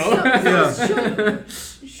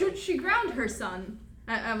sense. Should she ground her son?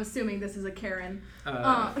 I'm assuming this is a Karen.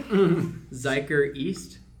 Zyker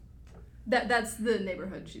East? That's the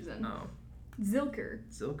neighborhood she's in. Oh. Zilker.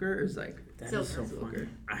 Zilker or Zyker? That is so funny.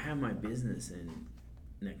 I have my business in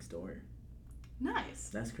next door. Nice.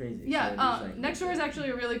 That's crazy. Yeah, So like, next door is actually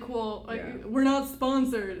a really cool. Like, Yeah. We're not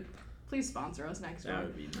sponsored. Please sponsor us next door. That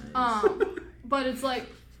would be nice. But it's like.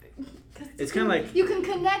 It's kind of like you can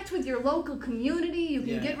connect with your local community. You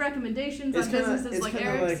can get recommendations on businesses like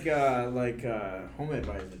Erick's. It's like home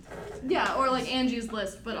advisor type thing. Yeah, or like Angie's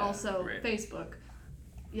List, but also Facebook.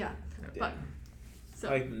 Yeah, but so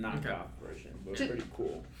like the knockoff version, but pretty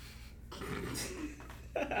cool.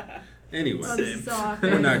 Anyway, this is so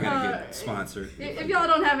awkward. we're not gonna get sponsored. If y'all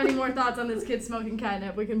don't have any more thoughts on this kid smoking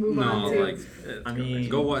catnip, we can move on to. I mean,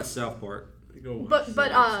 go watch South Park. But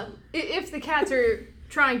if the cats are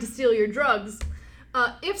trying to steal your drugs,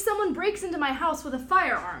 if someone breaks into my house with a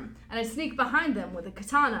firearm and I sneak behind them with a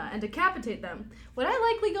katana and decapitate them, would I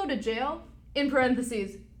likely go to jail? In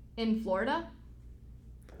parentheses, in Florida?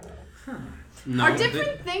 No, are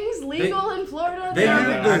different things legal in Florida? They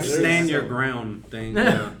have the stand your ground thing.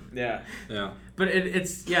 Yeah. Yeah. But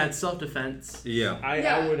it's self-defense. Yeah.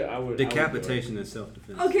 I would. Decapitation is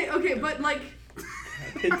self-defense. Okay, but like.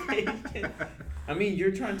 I mean,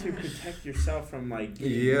 you're trying to protect yourself from like.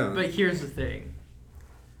 But here's the thing.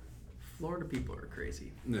 Florida people are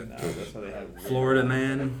crazy. Yeah. No, that's how they have. Florida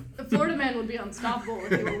man. The Florida man would be unstoppable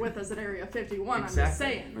if he were with us at Area 51. Exactly. I'm just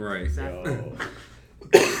saying. Right. Exactly.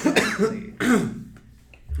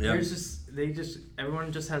 Yep.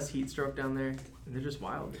 Everyone just has heat stroke down there, and they're just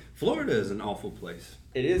wild. Florida is an awful place.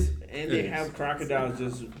 It is, and they have crocodiles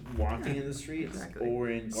just walking in the streets or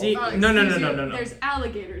in. No. There's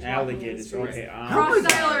alligators. Alligators. Okay.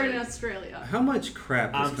 Crocodile are in Australia. How much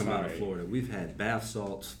crap has come out of Florida? We've had bath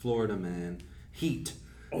salts, Florida man, heat.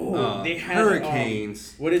 They had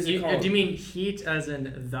hurricanes. What is it called? Do you mean heat as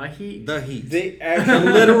in the heat? The heat. They actually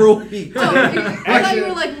literal heat. I thought you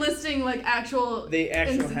were like listing like actual. They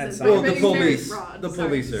actually had instances. some. Well, You're the being very police. broad. The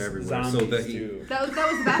police are everywhere. Zombies So the heat. too. That was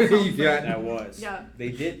bath salt. Yeah. That was. Yeah.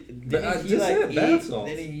 They did. But I just said bath salts.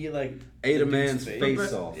 Didn't he like Ate a the man's dude's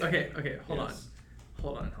face off. Yeah. Okay, hold on.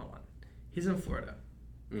 He's in Florida.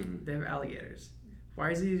 Mm-hmm. They have alligators.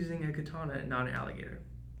 Why is he using a katana and not an alligator?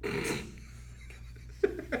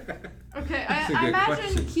 Okay, That's a I good imagine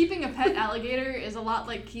question. keeping a pet alligator is a lot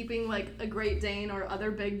like keeping like a Great Dane or other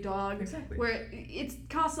big dog. Exactly. Where it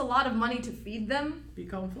costs a lot of money to feed them. Be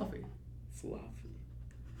call him Fluffy.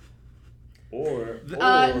 Or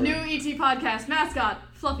new ET podcast mascot,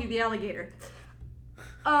 Fluffy the alligator.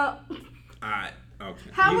 Okay.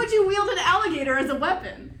 How would you wield an alligator as a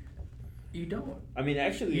weapon? You don't. I mean,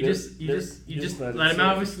 actually, You just let him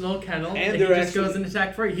out of his little kennel, and he just goes and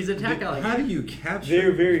attack for you. He's an attack alligator. How do you capture?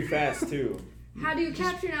 They're very fast too. How do you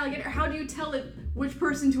capture an alligator? How do you tell it which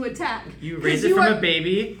person to attack? You raise it from a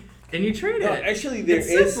baby and you train it. Actually, there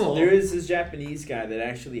is this Japanese guy that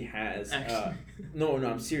actually has. No,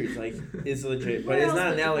 I'm serious. Like, it's legit, but it's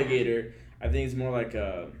not an alligator. I think it's more like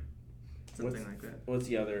a. Something like that. What's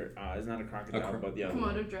the other? It's not a crocodile, but the other.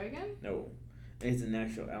 Komodo dragon? No, it's an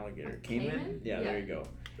actual alligator. Cayman? Yeah, there you go.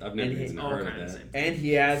 I've never even heard of that. And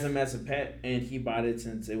he has him as a pet, and he bought it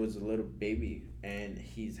since it was a little baby, and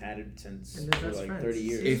he's had it since for like 30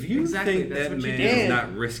 years. If you think that man is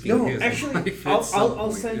not risking his life,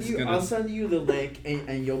 I'll send you the link,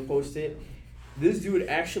 and you'll post it. This dude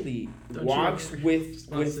actually walks with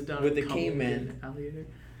the Cayman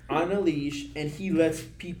on a leash, and he lets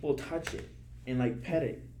people touch it and like pet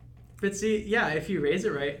it. But see, yeah, if you raise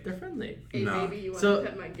it right, they're friendly. Hey, baby, you want to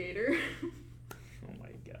pet my gator? Oh my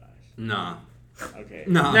gosh. Nah. Okay.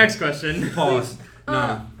 Nah. Next question. Pause.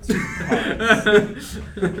 Nah.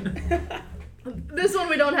 This one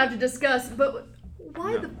we don't have to discuss, but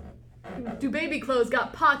why do baby clothes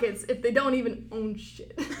got pockets if they don't even own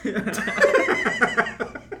shit?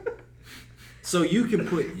 So you can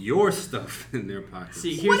put your stuff in their pockets.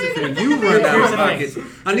 See, here's the thing. You run out of pockets.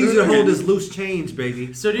 I need you to hold this loose change,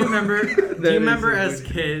 baby. So do you remember as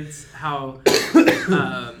kids how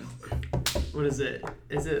what is it?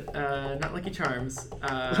 Is it not Lucky Charms?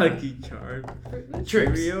 Lucky Charms.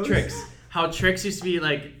 Tricks. How Tricks used to be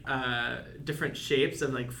like different shapes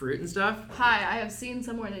of like fruit and stuff. Hi, I have seen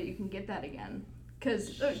somewhere that you can get that again.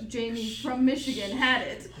 Because Jamie from Michigan had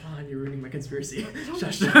it. Hold on, you're ruining my conspiracy.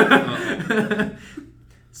 Shush.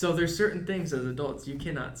 So there's certain things as adults you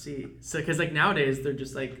cannot see. So because like nowadays they're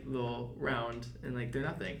just like little round and like they're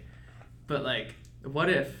nothing. But like what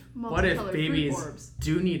if babies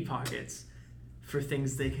do need pockets for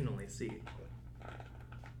things they can only see?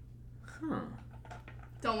 Huh.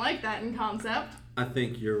 Don't like that in concept. I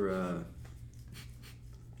think you're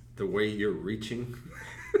the way you're reaching.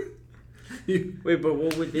 Wait, but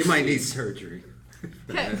what would you might need surgery?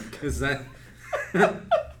 Okay. Because that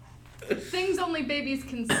things only babies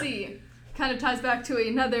can see kind of ties back to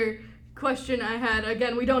another question I had.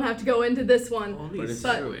 Again, we don't have to go into this one. But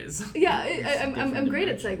segues. Yeah, I'm great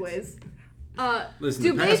at segues. Listen,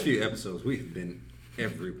 the past few episodes we've been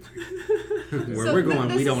everywhere. Where we're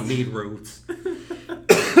going, we don't need roads.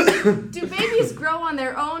 Do babies grow on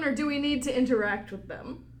their own, or do we need to interact with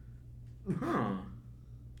them? Huh.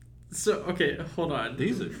 So, okay, hold on.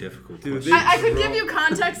 These are difficult questions. I could give you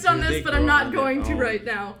context on this, but I'm not going to right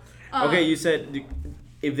now. Okay, you said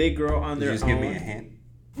if they grow on their own. Just give me a hint.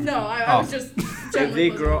 No, I was just... If they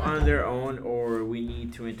grow on their own, or we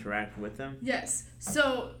need to interact with them? Yes.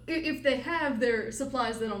 So, if they have their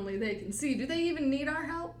supplies that only they can see, do they even need our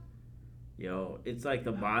help? Yo, it's like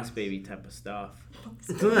the Boss Baby type of stuff.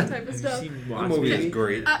 Type of stuff. That movie is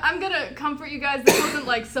great. I'm gonna comfort you guys. This wasn't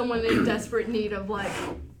like someone in desperate need of like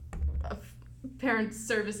parent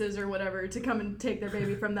services or whatever to come and take their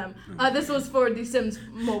baby from them. This was for the Sims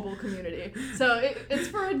mobile community. So it's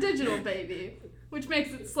for a digital baby, which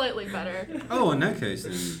makes it slightly better. Oh, in that case,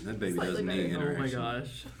 then that baby Slightly doesn't need better.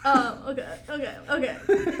 interaction. Oh my gosh.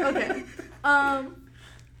 Okay. I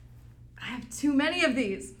have too many of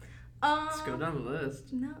these. Let's go down the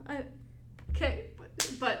list. No, okay,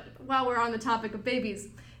 but while we're on the topic of babies,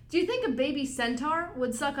 do you think a baby centaur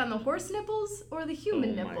would suck on the horse nipples or the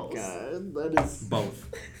human nipples? Oh my god, that is... Both.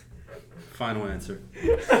 Final answer.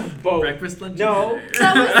 Both. Breakfast, lunch, No. dinner.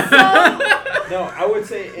 That was so... No, I would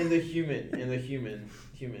say in the human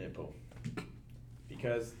nipple.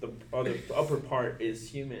 Because the upper part is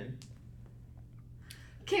human.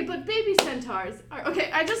 Okay, but baby centaurs are... Okay,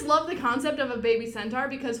 I just love the concept of a baby centaur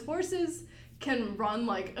because horses can run,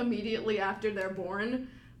 like, immediately after they're born,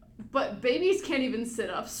 but babies can't even sit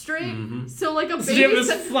up straight. Mm-hmm. So, like, a baby... So you have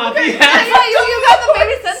this floppy okay, head. Yeah, you got the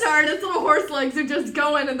baby centaur and its little horse legs are just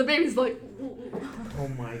going and the baby's like... Oh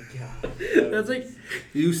my god. That's like...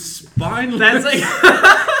 You spineless... That's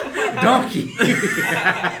like... donkey.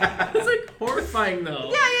 That's like horrifying, though.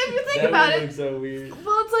 Yeah, if you think about it... So weird.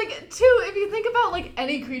 Well, it's like, too, if you think about, like,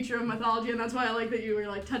 any creature of mythology, and that's why I like that you were,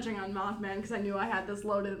 like, touching on Mothman, because I knew I had this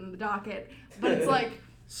loaded in the docket, but it's like...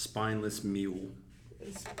 Spineless mule.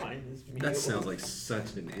 Spineless mule. That sounds like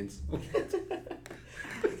such an insult.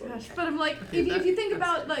 Gosh, but I'm like, if you think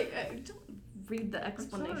about, like... don't read the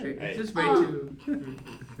explanation. It's just way too...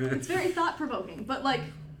 It's very thought-provoking, but, like,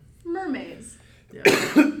 mermaids Yeah.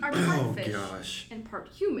 are part fish gosh. and part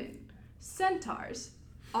human. Centaurs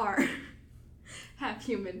are half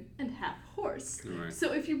human and half horse. Right.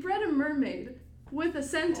 So if you bred a mermaid with a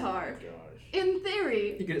centaur, in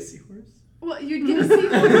theory... You get a seahorse? Well, you'd get a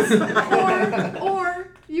seahorse,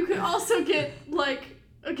 or you could also get, like,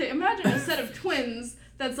 Okay, imagine a set of twins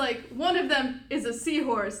that's like, one of them is a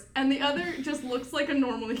seahorse, and the other just looks like a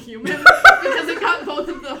normal human because it got both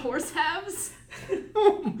of the horse halves.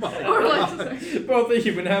 Oh my Or like, God. Both the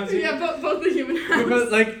human halves? Yeah, both the human halves.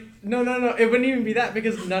 But like, no. It wouldn't even be that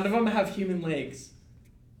because none of them have human legs.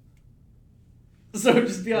 So it'd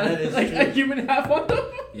just be like a human half on them.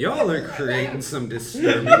 Y'all are creating some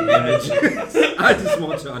disturbing images. I just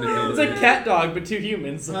want y'all to know It's that. like cat dog, but 2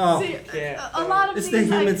 humans. Oh, See, Yeah. a lot of it's these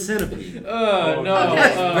the human like, centipede. No.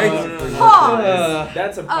 Basically. Pause.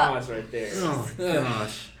 That's a pause right there. Oh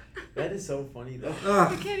gosh. That is so funny though.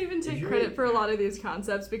 I can't even take credit for a lot of these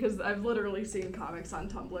concepts because I've literally seen comics on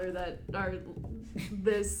Tumblr that are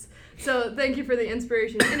this. So thank you for the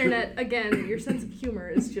inspiration. Internet, again, your sense of humor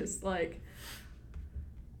is just like,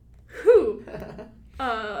 whew.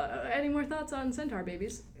 Any more thoughts on centaur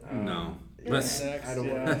babies? No. Let's I don't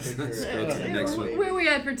want let's to go to the next one. Where are we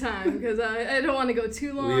at for time? Because I don't want to go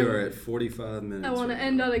too long. We are at 45 minutes. I want to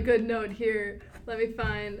end on a good note here. Let me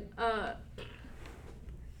find.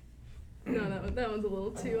 No, that one's a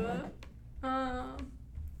little too.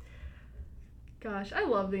 Gosh, I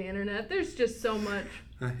love the internet. There's just so much.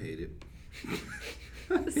 I hate it.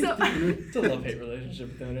 So It's a love-hate relationship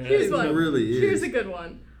with the internet. here's It one. really is. Here's a good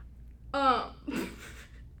one. I Okay.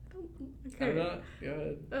 don't know.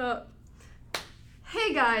 Go ahead.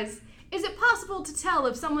 Hey guys, is it possible to tell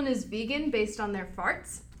if someone is vegan based on their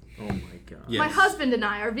farts? Oh my god. Yes. My husband and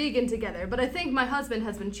I are vegan together, but I think my husband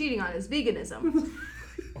has been cheating on his veganism.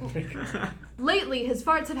 Oh my God. Lately, his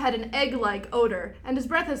farts have had an egg-like odor, and his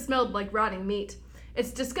breath has smelled like rotting meat.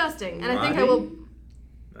 It's disgusting, and I think I will...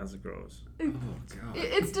 That's gross. Oh god.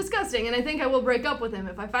 It's disgusting, and I think I will break up with him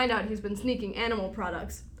if I find out he's been sneaking animal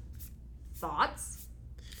products. Thoughts?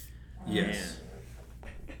 Yes.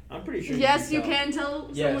 I'm pretty sure. Yes, you can tell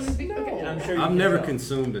someone Yes. is vegan. Okay. I'm sure. You I've can never tell.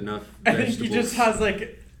 consumed enough I vegetables. think he just has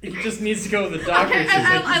he just needs to go to the doctor. Okay, so he's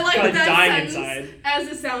I like probably that dying sentence. inside. As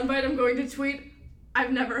a soundbite, I'm going to tweet,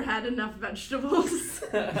 I've never had enough vegetables.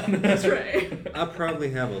 Trey. I probably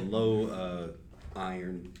have a low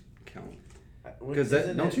iron count. Because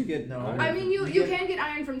Isn't don't it- you get no? iron? I mean, you can get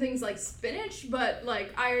iron from things like spinach, but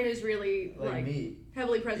like iron is really like meat.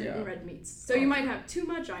 heavily present in Yeah. red meats. So you might have too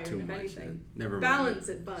much iron, Too if much. anything. Then. Never mind. Balance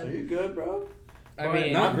it, So bud. you good, bro? I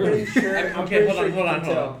mean, Not I'm really. pretty sure. I'm Okay, pretty hold sure on, you can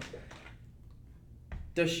hold tell. on.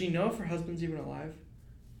 Does she know if her husband's even alive?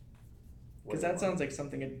 Because that sounds like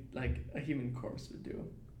something a human corpse would do.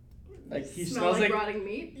 Like he Smell smells like rotting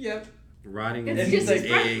meat. Yep. Rotting It's meat, just his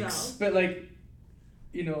breath, eggs. But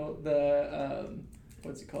the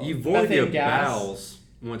what's it called? You void Methane your gas. bowels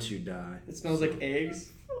once you die. It smells like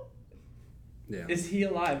eggs. Yeah. Is he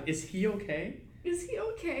alive? Is he okay? Is he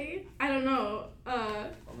okay? I don't know. Or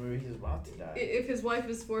maybe he's about to die. If his wife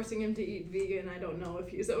is forcing him to eat vegan, I don't know if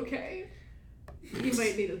he's okay. He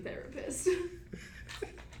might need a therapist.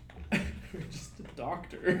 Just a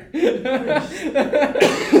doctor. Have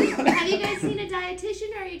you guys seen a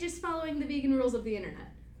dietitian, or are you just following the vegan rules of the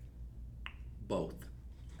internet? Both.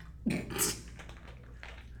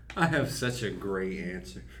 I have such a great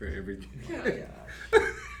answer for everything.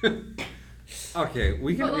 Okay,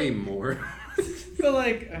 we can But, like- read more.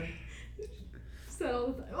 But Said all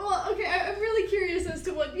the time. Well, okay, I'm really curious as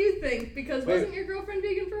to what you think, because Wait. wasn't your girlfriend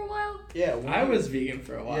vegan for a while? Yeah. I was vegan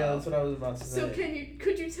for a while. Yeah, that's what I was about to say. So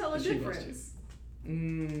could you tell a She was difference?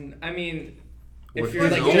 I mean, With if you're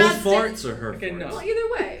his like you're own not farts or her Okay, farts? no. Well, either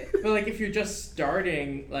way. but like if you're just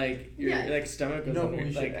starting, like your Yeah. stomach You goes know under, who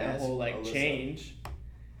we should like a ask? whole Alyssa. change.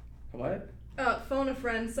 What? Phone a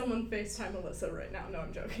friend. Someone FaceTime Alyssa right now. No,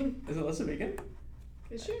 I'm joking. Is Alyssa vegan?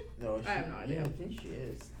 Is she? No, I have no idea. Yeah, I think she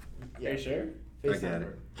is. Are you sure? I got FaceTime it.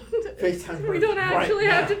 her. FaceTime her We don't right actually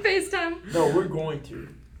have now. to FaceTime. No, we're going to.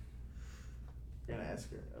 We're gonna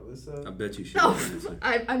ask her. Alyssa. I bet you should. No, answer.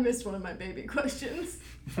 I missed one of my baby questions.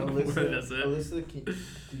 Alyssa. What is it? Alyssa,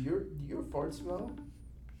 do your fart smell?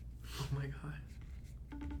 Oh my god.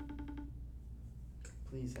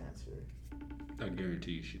 Please answer. I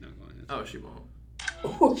guarantee you she's not going to answer. Oh, she won't.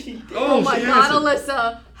 Oh, she did. Oh, my she God, answered.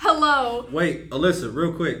 Alyssa. Hello. Wait, Alyssa,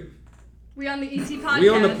 real quick. We on the ET podcast. We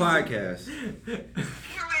on the podcast. Here, wait,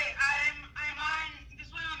 I'm on.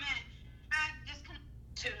 Just wait a minute.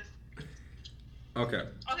 Disconnected. Okay.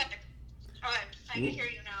 Okay. Okay, I can hear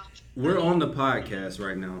you now. We're on the podcast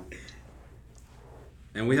right now.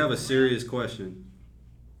 And we have a serious question.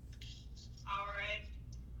 All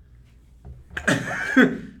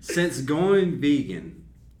right. Since going vegan,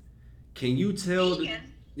 can you tell... Vegan?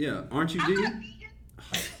 Yeah, aren't you I'm not vegan?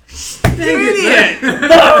 vegan.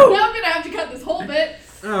 Now I'm gonna have to cut this whole bit.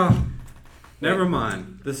 Oh, never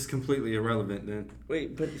mind. This is completely irrelevant then.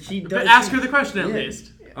 Wait, but she does. But ask her the question at Yeah.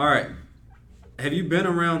 least. All right. Have you been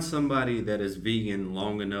around somebody that is vegan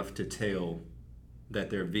long enough to tell that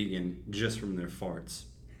they're vegan just from their farts?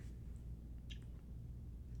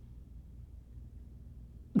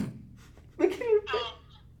 Look at you.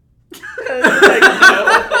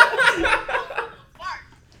 Fart.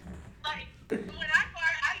 Like, when I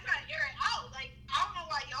fart, I try to air it out. Like, I don't know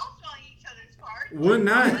why y'all smelling each other's farts.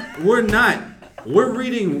 We're not. We're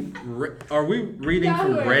reading. Are we reading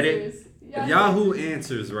from Reddit? Answers. Yahoo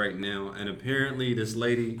Answers right now, and apparently this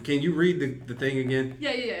lady. Can you read the thing again?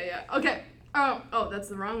 Yeah. Okay. Oh, that's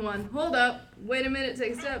the wrong one. Hold up. Wait a minute.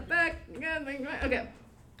 Take a step back. Okay.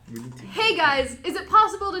 Hey guys, is it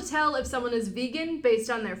possible to tell if someone is vegan based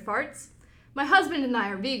on their farts? My husband and I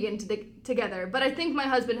are vegan together, but I think my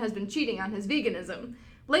husband has been cheating on his veganism.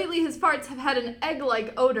 Lately, his farts have had an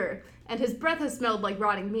egg-like odor, and his breath has smelled like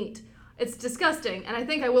rotting meat. It's disgusting, and I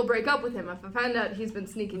think I will break up with him if I find out he's been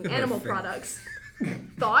sneaking animal products.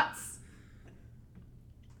 Thoughts?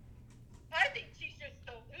 I think she's just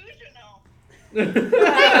delusional.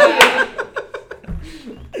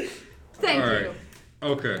 Thank All you. right.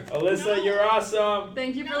 Okay. Alyssa, you're awesome.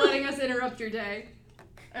 Thank you for letting us interrupt your day.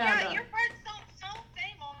 Yeah, your farts don't smell the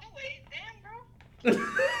same on the way. Damn, bro.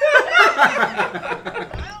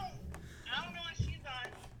 I don't know what she's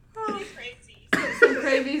on. She's crazy. Some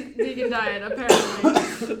crazy vegan diet,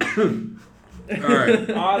 apparently. All right.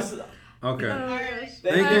 Awesome. Okay. Oh my gosh.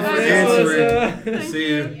 Thank you for Thanks, answering. Thank See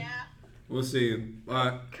you. Yeah. We'll see you.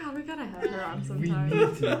 Bye. God, we gotta have her on We sometime.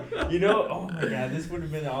 need to. You know, oh my god, this would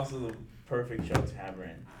have been also the perfect show to have her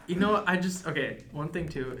in. You know, one thing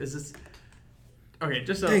too is this. Okay,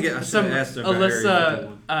 just Dang it, I some should've asked her about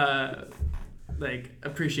Alyssa, like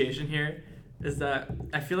appreciation here is that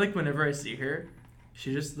I feel like whenever I see her,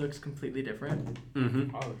 she just looks completely different.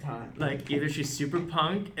 Mm-hmm. All the time. Like either she's super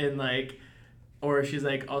punk and like, or she's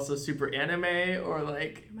like also super anime or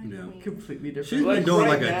like Yeah. completely different. She's been Like, doing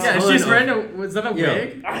right like a now- yeah, ton she's of- wearing a. Was that a Yeah.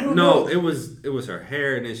 wig? I don't No, know. it was her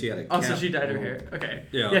hair, and then she had a cap. Oh, so she dyed her hair. Okay.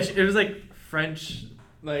 Yeah. Yeah, it was like French,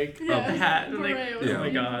 like Yeah, hat. Like, beret oh with my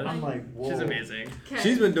the god, I'm like, whoa. she's amazing. Okay.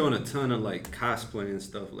 She's been doing a ton of like cosplay and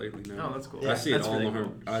stuff lately now. Oh, that's cool. I see it That's all really on her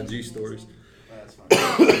cool. IG stories. That's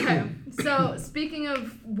fine. Okay, so speaking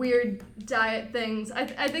of weird diet things,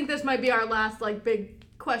 I think this might be our last like big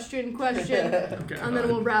question, Okay. and then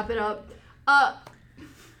we'll wrap it up.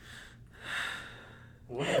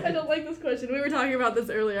 What? I don't like this question. We were talking about this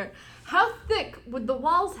earlier. How thick would the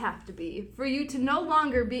walls have to be for you to no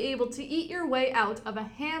longer be able to eat your way out of a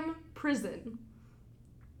ham prison?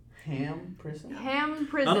 Ham prison? Ham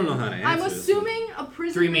prison. I don't know how to I'm answer this. assuming a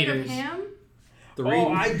prison 3 made of meters. ham. Oh,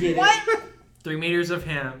 I get What? it. 3 meters of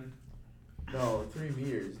ham. No, 3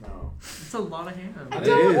 meters, no. That's a lot of ham. I It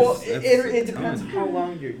don't- is. Well, That's it a depends ton. how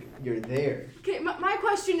long you're there. Okay, my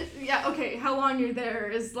question, yeah, okay, how long you're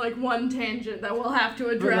there is like one tangent that we'll have to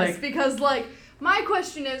address like- because like my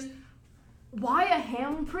question is, why a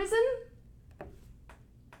ham prison?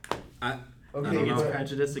 I Okay, don't know. It's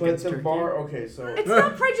prejudice but against the turkey. bar. Okay, so It's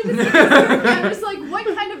not prejudice against turkey. I'm just like, what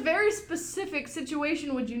kind of very specific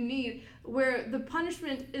situation would you need where the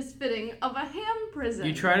punishment is fitting of a ham prison?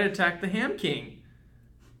 You try to attack the Ham King.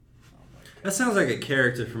 That sounds like a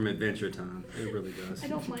character from Adventure Time. It really does. I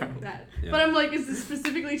don't like that. Yeah. But I'm like, is this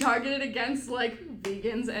specifically targeted against like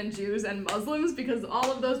vegans and Jews and Muslims because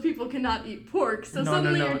all of those people cannot eat pork, so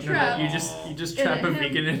suddenly you're trapped. You just in trap a a ham-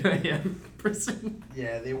 vegan in a ham prison.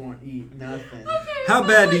 yeah, they won't eat nothing. Okay, How but,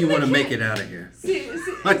 bad do like, you they want to make can't- it out of here? See,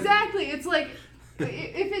 Like- exactly. It's like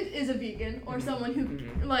if it is a vegan or someone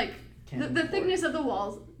who like Can't the eat thickness of the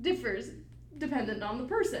walls differs dependent on the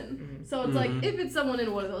person. So it's like Mhm. if it's someone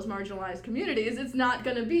in one of those marginalized communities, it's not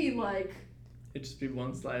gonna be like It'd just be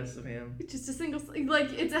one slice of ham. it's just a single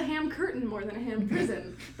like it's a ham curtain more than a ham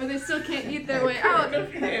prison, but they still can't eat their way out.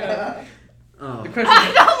 Oh. The question,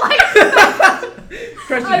 I don't like that.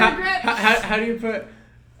 question I how, regret- how do you put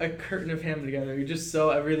a curtain of ham together? You just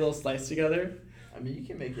sew every little slice together? I mean, you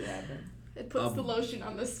can make it happen. It puts the lotion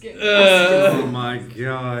on the skin. Oh my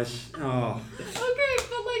gosh. Oh. Okay,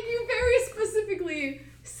 but like you very specifically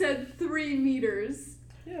said 3 meters.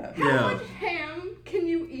 Yeah. How Yeah. much ham can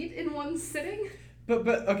you eat in one sitting? But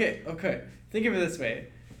okay. Think of it this way.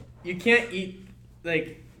 You can't eat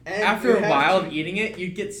like And after you a have while to- of eating it, you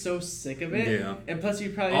get so sick of it. Yeah. And plus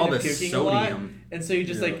you probably All end up the puking a lot. sodium. And so you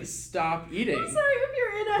just Yeah. like stop eating. I'm sorry, if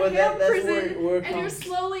you're in a But ham that's prison where it and you're comes-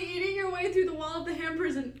 slowly eating your way through the wall of the ham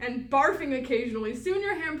prison and barfing occasionally, soon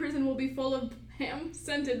your ham prison will be full of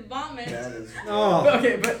ham-scented vomit. That is. Oh.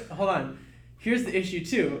 But hold on. Here's the issue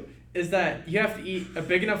too, is that you have to eat a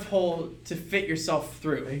big enough hole to fit yourself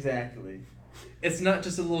through. Exactly. It's not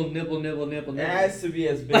just a little nibble. It has to be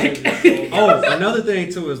as big Like- as your shoulder. Oh, another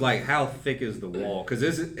thing too is like how thick is the wall? Because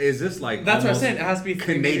is this like That's what I'm almost saying. It has to be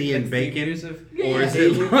Canadian 3 bacon? meters of Or is Hey,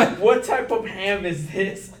 it like what type of ham is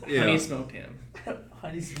this? yeah. honey smoked ham.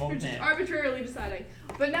 Honey We're smoked just ham. arbitrarily deciding.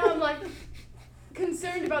 But now I'm like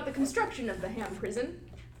concerned about the construction of the ham prison.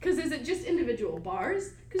 Because is it just individual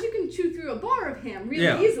bars? Because you can chew through a bar of ham really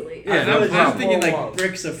Yeah. easily. Yeah, I'm, no I'm problem. thinking like Walls.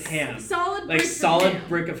 bricks of ham. Solid Like bricks solid of ham.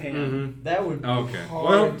 brick of ham. Mhm. That would be Okay. hard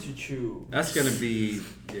Well, to chew. That's gonna be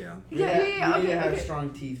yeah. Yeah, You need to have okay. strong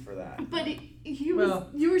teeth for that. But you Well-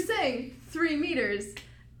 were saying 3 meters.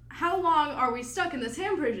 How long are we stuck in this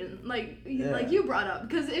ham prison? Like you brought up.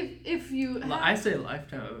 Because if you have, I say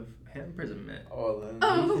lifetime of imprisonment. Oh,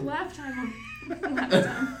 then lifetime.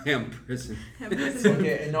 Ham prison. Ham prison.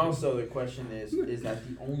 Okay, and also the question is that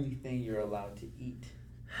the only thing you're allowed to eat?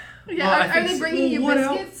 Yeah, Well, I are think they so. bringing you What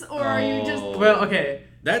else? biscuits or are you just? Oh. Well, okay.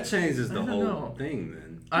 That changes I the don't whole know. thing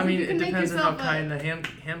then. I mean, You it can make depends on how yourself a- kind the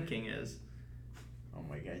ham king is. Oh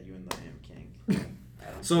my god, you and the ham king.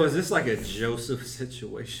 So is this like a Joseph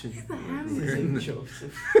situation? The ham We're This in is the-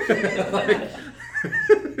 Joseph.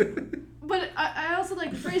 But I also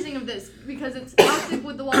like the phrasing of this because it's how thick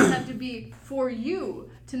would the walls have to be for you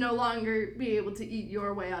to no longer be able to eat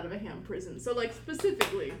your way out of a ham prison. So like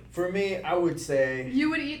specifically, For me, I would say you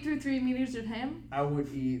would eat through 3 meters of ham. I would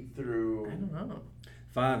eat through. I don't know.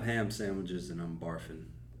 5 ham sandwiches and I'm barfing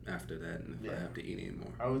after that, and if I Yeah. have to eat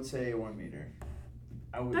anymore. I would say 1 meter.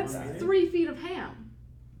 I would. That's 1 meter. 3 feet of ham.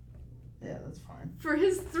 Yeah, that's fine. For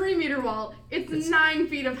his 3 meter wall, it's 9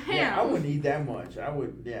 feet of ham. Yeah, I wouldn't eat that much. I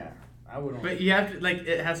would. Yeah, I would. Only, But you have to, like,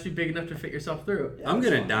 it has to be big enough to fit yourself through. yeah, I'm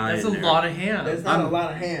that's gonna fine. die. That's in a there. lot of ham. There's not I'm- a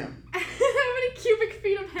lot of ham. How many cubic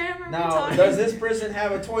feet of ham are we Now, talking? does this person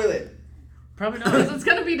have a toilet? Probably Because not. it's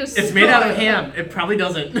gonna be destroyed. It's made out of ham. It probably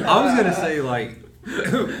doesn't. I was gonna say like,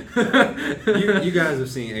 you guys have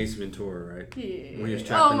seen Ace Ventura, right? Yeah. When he was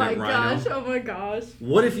trapped Oh in my that rhino. gosh! Oh my gosh!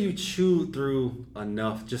 What if you chewed through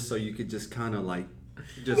enough just so you could just kind of like,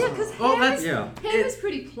 just Yeah, because Well, ham, that's- is, yeah. ham is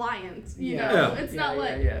pretty pliant. You Yeah. know, Yeah. it's not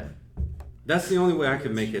like. Yeah. That's the only way I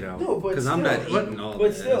can make it out. No, but because I'm not still- eating all. But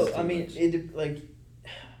that. still, That's I too mean, much. it like.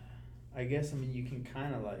 I guess you can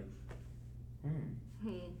kind of like.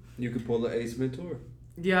 You could pull the Ace Ventura.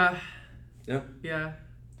 Yeah. Yeah. Yeah.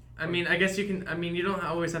 I mean, I guess you can. I mean, you don't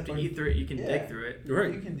always have to eat through it. You can Yeah. dig through it.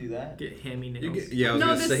 Right. You can do that. Get hammy nails. You get, yeah, I was No,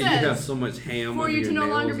 gonna this say you says have so much ham For under you to your no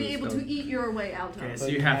longer nails be and able stuff. to eat your way out Okay, of. so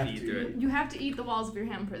But you you have have to eat to. through it. You have to eat the walls of your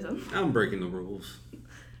ham prison. I'm breaking the rules.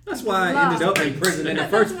 That's why I Wow. ended up in prison in the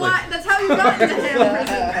first place. That's how you got into ham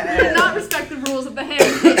prison. You did not respect the rules of the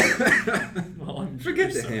ham king. Well, I'm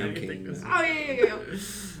Forget sure the so ham many king. things. Oh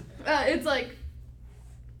yeah. It's like,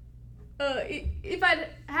 if I'd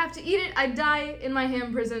have to eat it, I'd die in my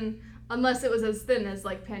ham prison unless it was as thin as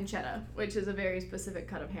like pancetta, which is a very specific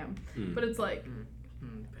cut of ham. Mm. But it's like,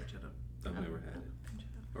 Pancetta. I've never had it.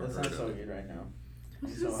 Or That heard sounds of so it. good right now.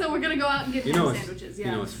 so we're gonna go out and get You ham know what's- sandwiches. You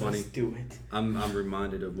Yeah. know what's funny? Let's do it. I'm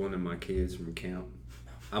reminded of one of my kids from camp.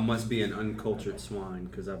 I must be an uncultured swine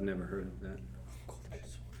because I've never heard of that.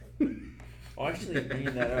 Oh, actually,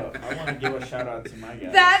 bringing that up, I want to give a shout out to my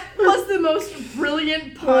guy. That was the most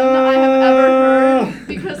brilliant pun I have ever heard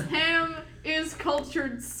because ham is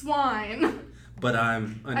cultured swine. But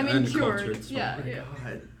I'm an I mean, uncultured cured. swine. Yeah.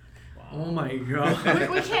 God. Oh my god.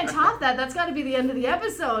 We can't top that. That's got to be the end of the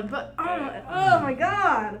episode. But oh my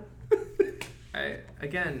god.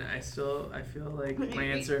 I feel like my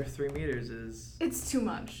answer 3 meters is. It's too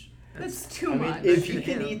much. That's too I mean, much. if he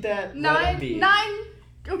can eat that, let him be. Nine.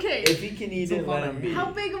 Okay. If he can eat It's a it, lot let of him be.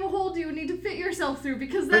 How big of a hole do you need to fit yourself through?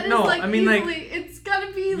 Because But that is no, like I mean, like- easily. It's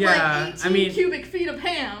gotta be Yeah, like 18 I mean- cubic feet of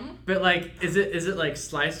ham. But like, is it like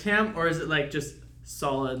sliced ham or is it like just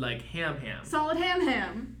solid like ham? Solid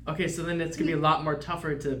ham. Okay, so then it's gonna be a lot more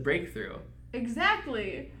tougher to break through.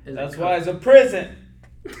 Exactly. Is it That's cooked? why it's a prison.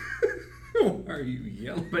 Why are you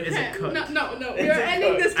yelling? But is it cooked? No. We Is are it ending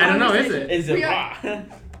cooked? this I don't know, is conversation. it? Is it We are- raw?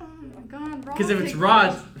 Oh my god, raw. Because if it's pig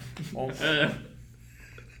raw, flesh.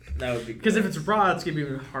 That would be. because if it's raw, it's gonna be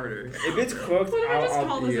even harder. If it's cooked, What if I just I'll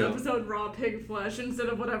call this yeah. episode raw pig flesh instead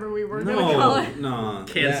of whatever we were gonna call No, it? no.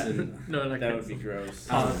 Cancel. No, not that would cancel. be gross.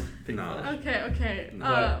 Pig no. flesh. Okay.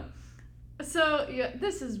 But- So yeah,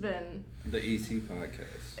 this has been. The ET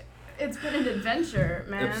podcast. It's been an adventure,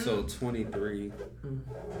 man. Episode 23.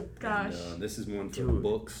 Gosh. And, this is one for Dude.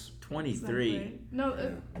 books. 23.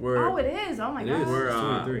 No. We're Oh, it is. Oh my It god. is. we're It's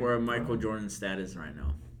 23. we're at Michael Jordan status right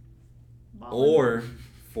now. Ballin'. Or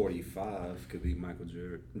 45 could be Michael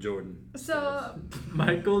Jordan. So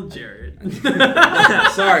Michael Jarrett.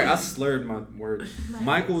 Sorry, I slurred my word.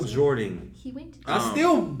 Michael Jordan. he went. I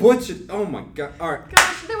still butchered. Oh my god. All right.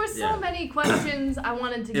 Gosh, there were so many questions I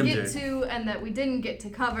wanted to get to and that we didn't get to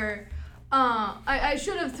cover. I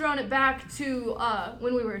should have thrown it back to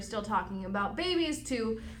when we were still talking about babies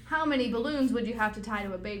to how many balloons would you have to tie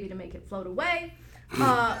to a baby to make it float away?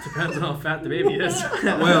 Depends on how fat the baby is.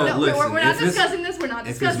 Well, no, listen, we're not discussing this. We're not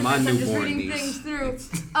discussing this. I'm just reading niece. things through.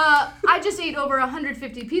 I just ate over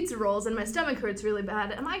 150 pizza rolls and my stomach hurts really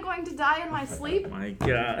bad. Am I going to die in my sleep? My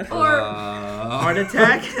God. Or Heart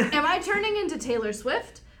attack? am I turning into Taylor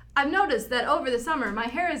Swift? I've noticed that over the summer my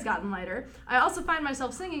hair has gotten lighter. I also find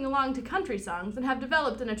myself singing along to country songs and have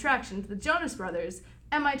developed an attraction to the Jonas Brothers.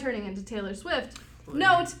 Am I turning into Taylor Swift?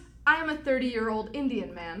 Note, I am a 30-year-old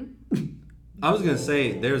Indian man. I was gonna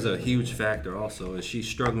say there's a huge factor also. Is she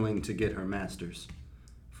struggling to get her masters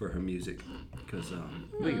for her music? Because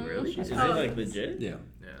Wait, really? Is it like legit? yeah.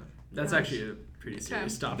 Yeah, that's actually a pretty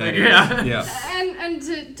serious topic. That is, Yeah. yeah.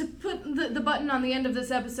 And to put the button on the end of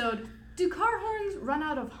this episode, do car horns run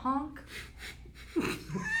out of honk?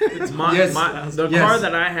 It's the Yes. car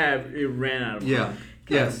that I have, it ran out of honk.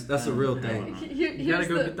 Yes, that's a real thing. You gotta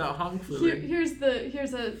go get that honk fluid.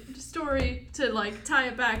 Here's a story to like tie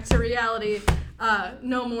it back to reality.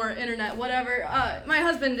 No more internet, whatever. My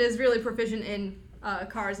husband is really proficient in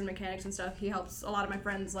cars and mechanics and stuff. He helps a lot of my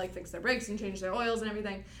friends like fix their brakes and change their oils and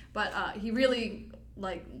everything. But he really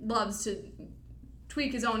like loves to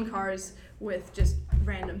tweak his own cars with just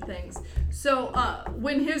random things. So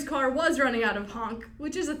when his car was running out of honk,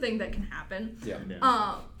 which is a thing that can happen.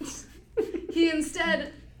 Yeah. He,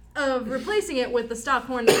 instead of replacing it with the stock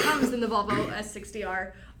horn that comes in the Volvo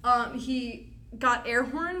S60R, he got air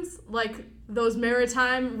horns, like those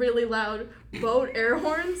maritime, really loud boat air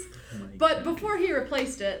horns. But before he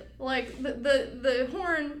replaced it, like the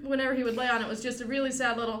horn, whenever he would lay on it, was just a really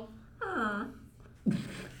sad little,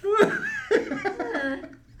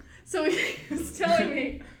 So he was telling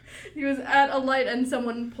me he was at a light and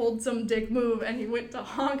someone pulled some dick move and he went to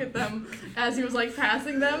honk at them as he was like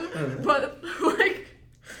passing them, but like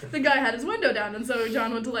the guy had his window down and so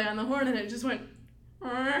John went to lay on the horn and it just went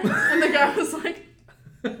and the guy was like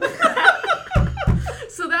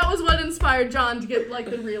so that was what inspired John to get like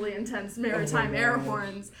the really intense maritime air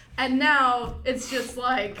horns, and now it's just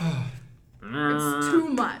like it's too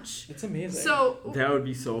much. It's amazing. So that would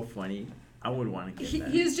be so funny. I would want to get that.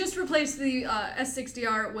 He's just replaced the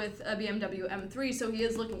S60R with a BMW M3, so he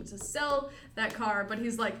is looking to sell that car, but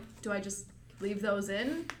he's like, do I just leave those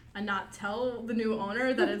in and not tell the new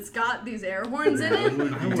owner that it's got these air horns in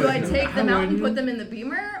it? Do I take them out and put them in the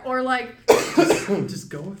Beamer? Or like... just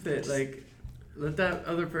go with it. Like, let that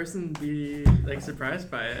other person be like surprised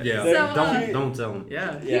by it. Yeah. So, don't tell them.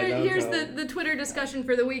 Yeah. Here's the Twitter discussion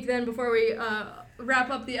for the week then before we wrap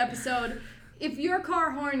up the episode. If your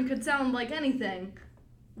car horn could sound like anything,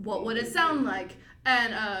 what would it sound like?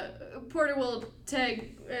 And Porter will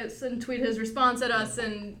tag us and tweet his response at us,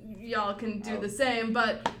 and y'all can do the same.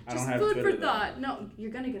 But just food for thought. No,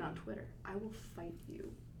 you're gonna get on Twitter. I will fight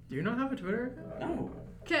you. Do you not have a Twitter account? No.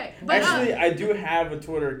 Okay, but Actually, I do have a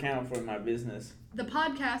Twitter account for my business. the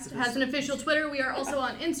podcast has an official Twitter. We are also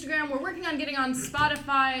on Instagram. We're working on getting on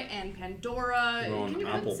Spotify and Pandora. We're on Can you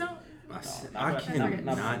Apple. put some? I cannot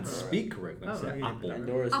not speak correctly. I said Apple.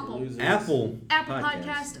 Pandora's Apple. for losers. Apple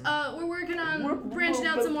Podcast. We're working on branching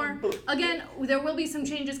out some more. Again, there will be some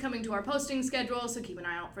changes coming to our posting schedule, so keep an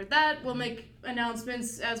eye out for that. We'll make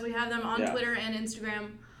announcements as we have them on Twitter and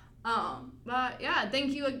Instagram. But yeah,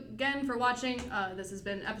 thank you again for watching. This has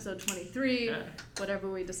been episode 23,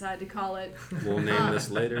 whatever we decide to call it. We'll name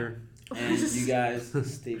this later. And you guys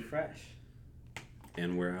stay fresh.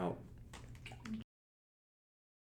 And we're out.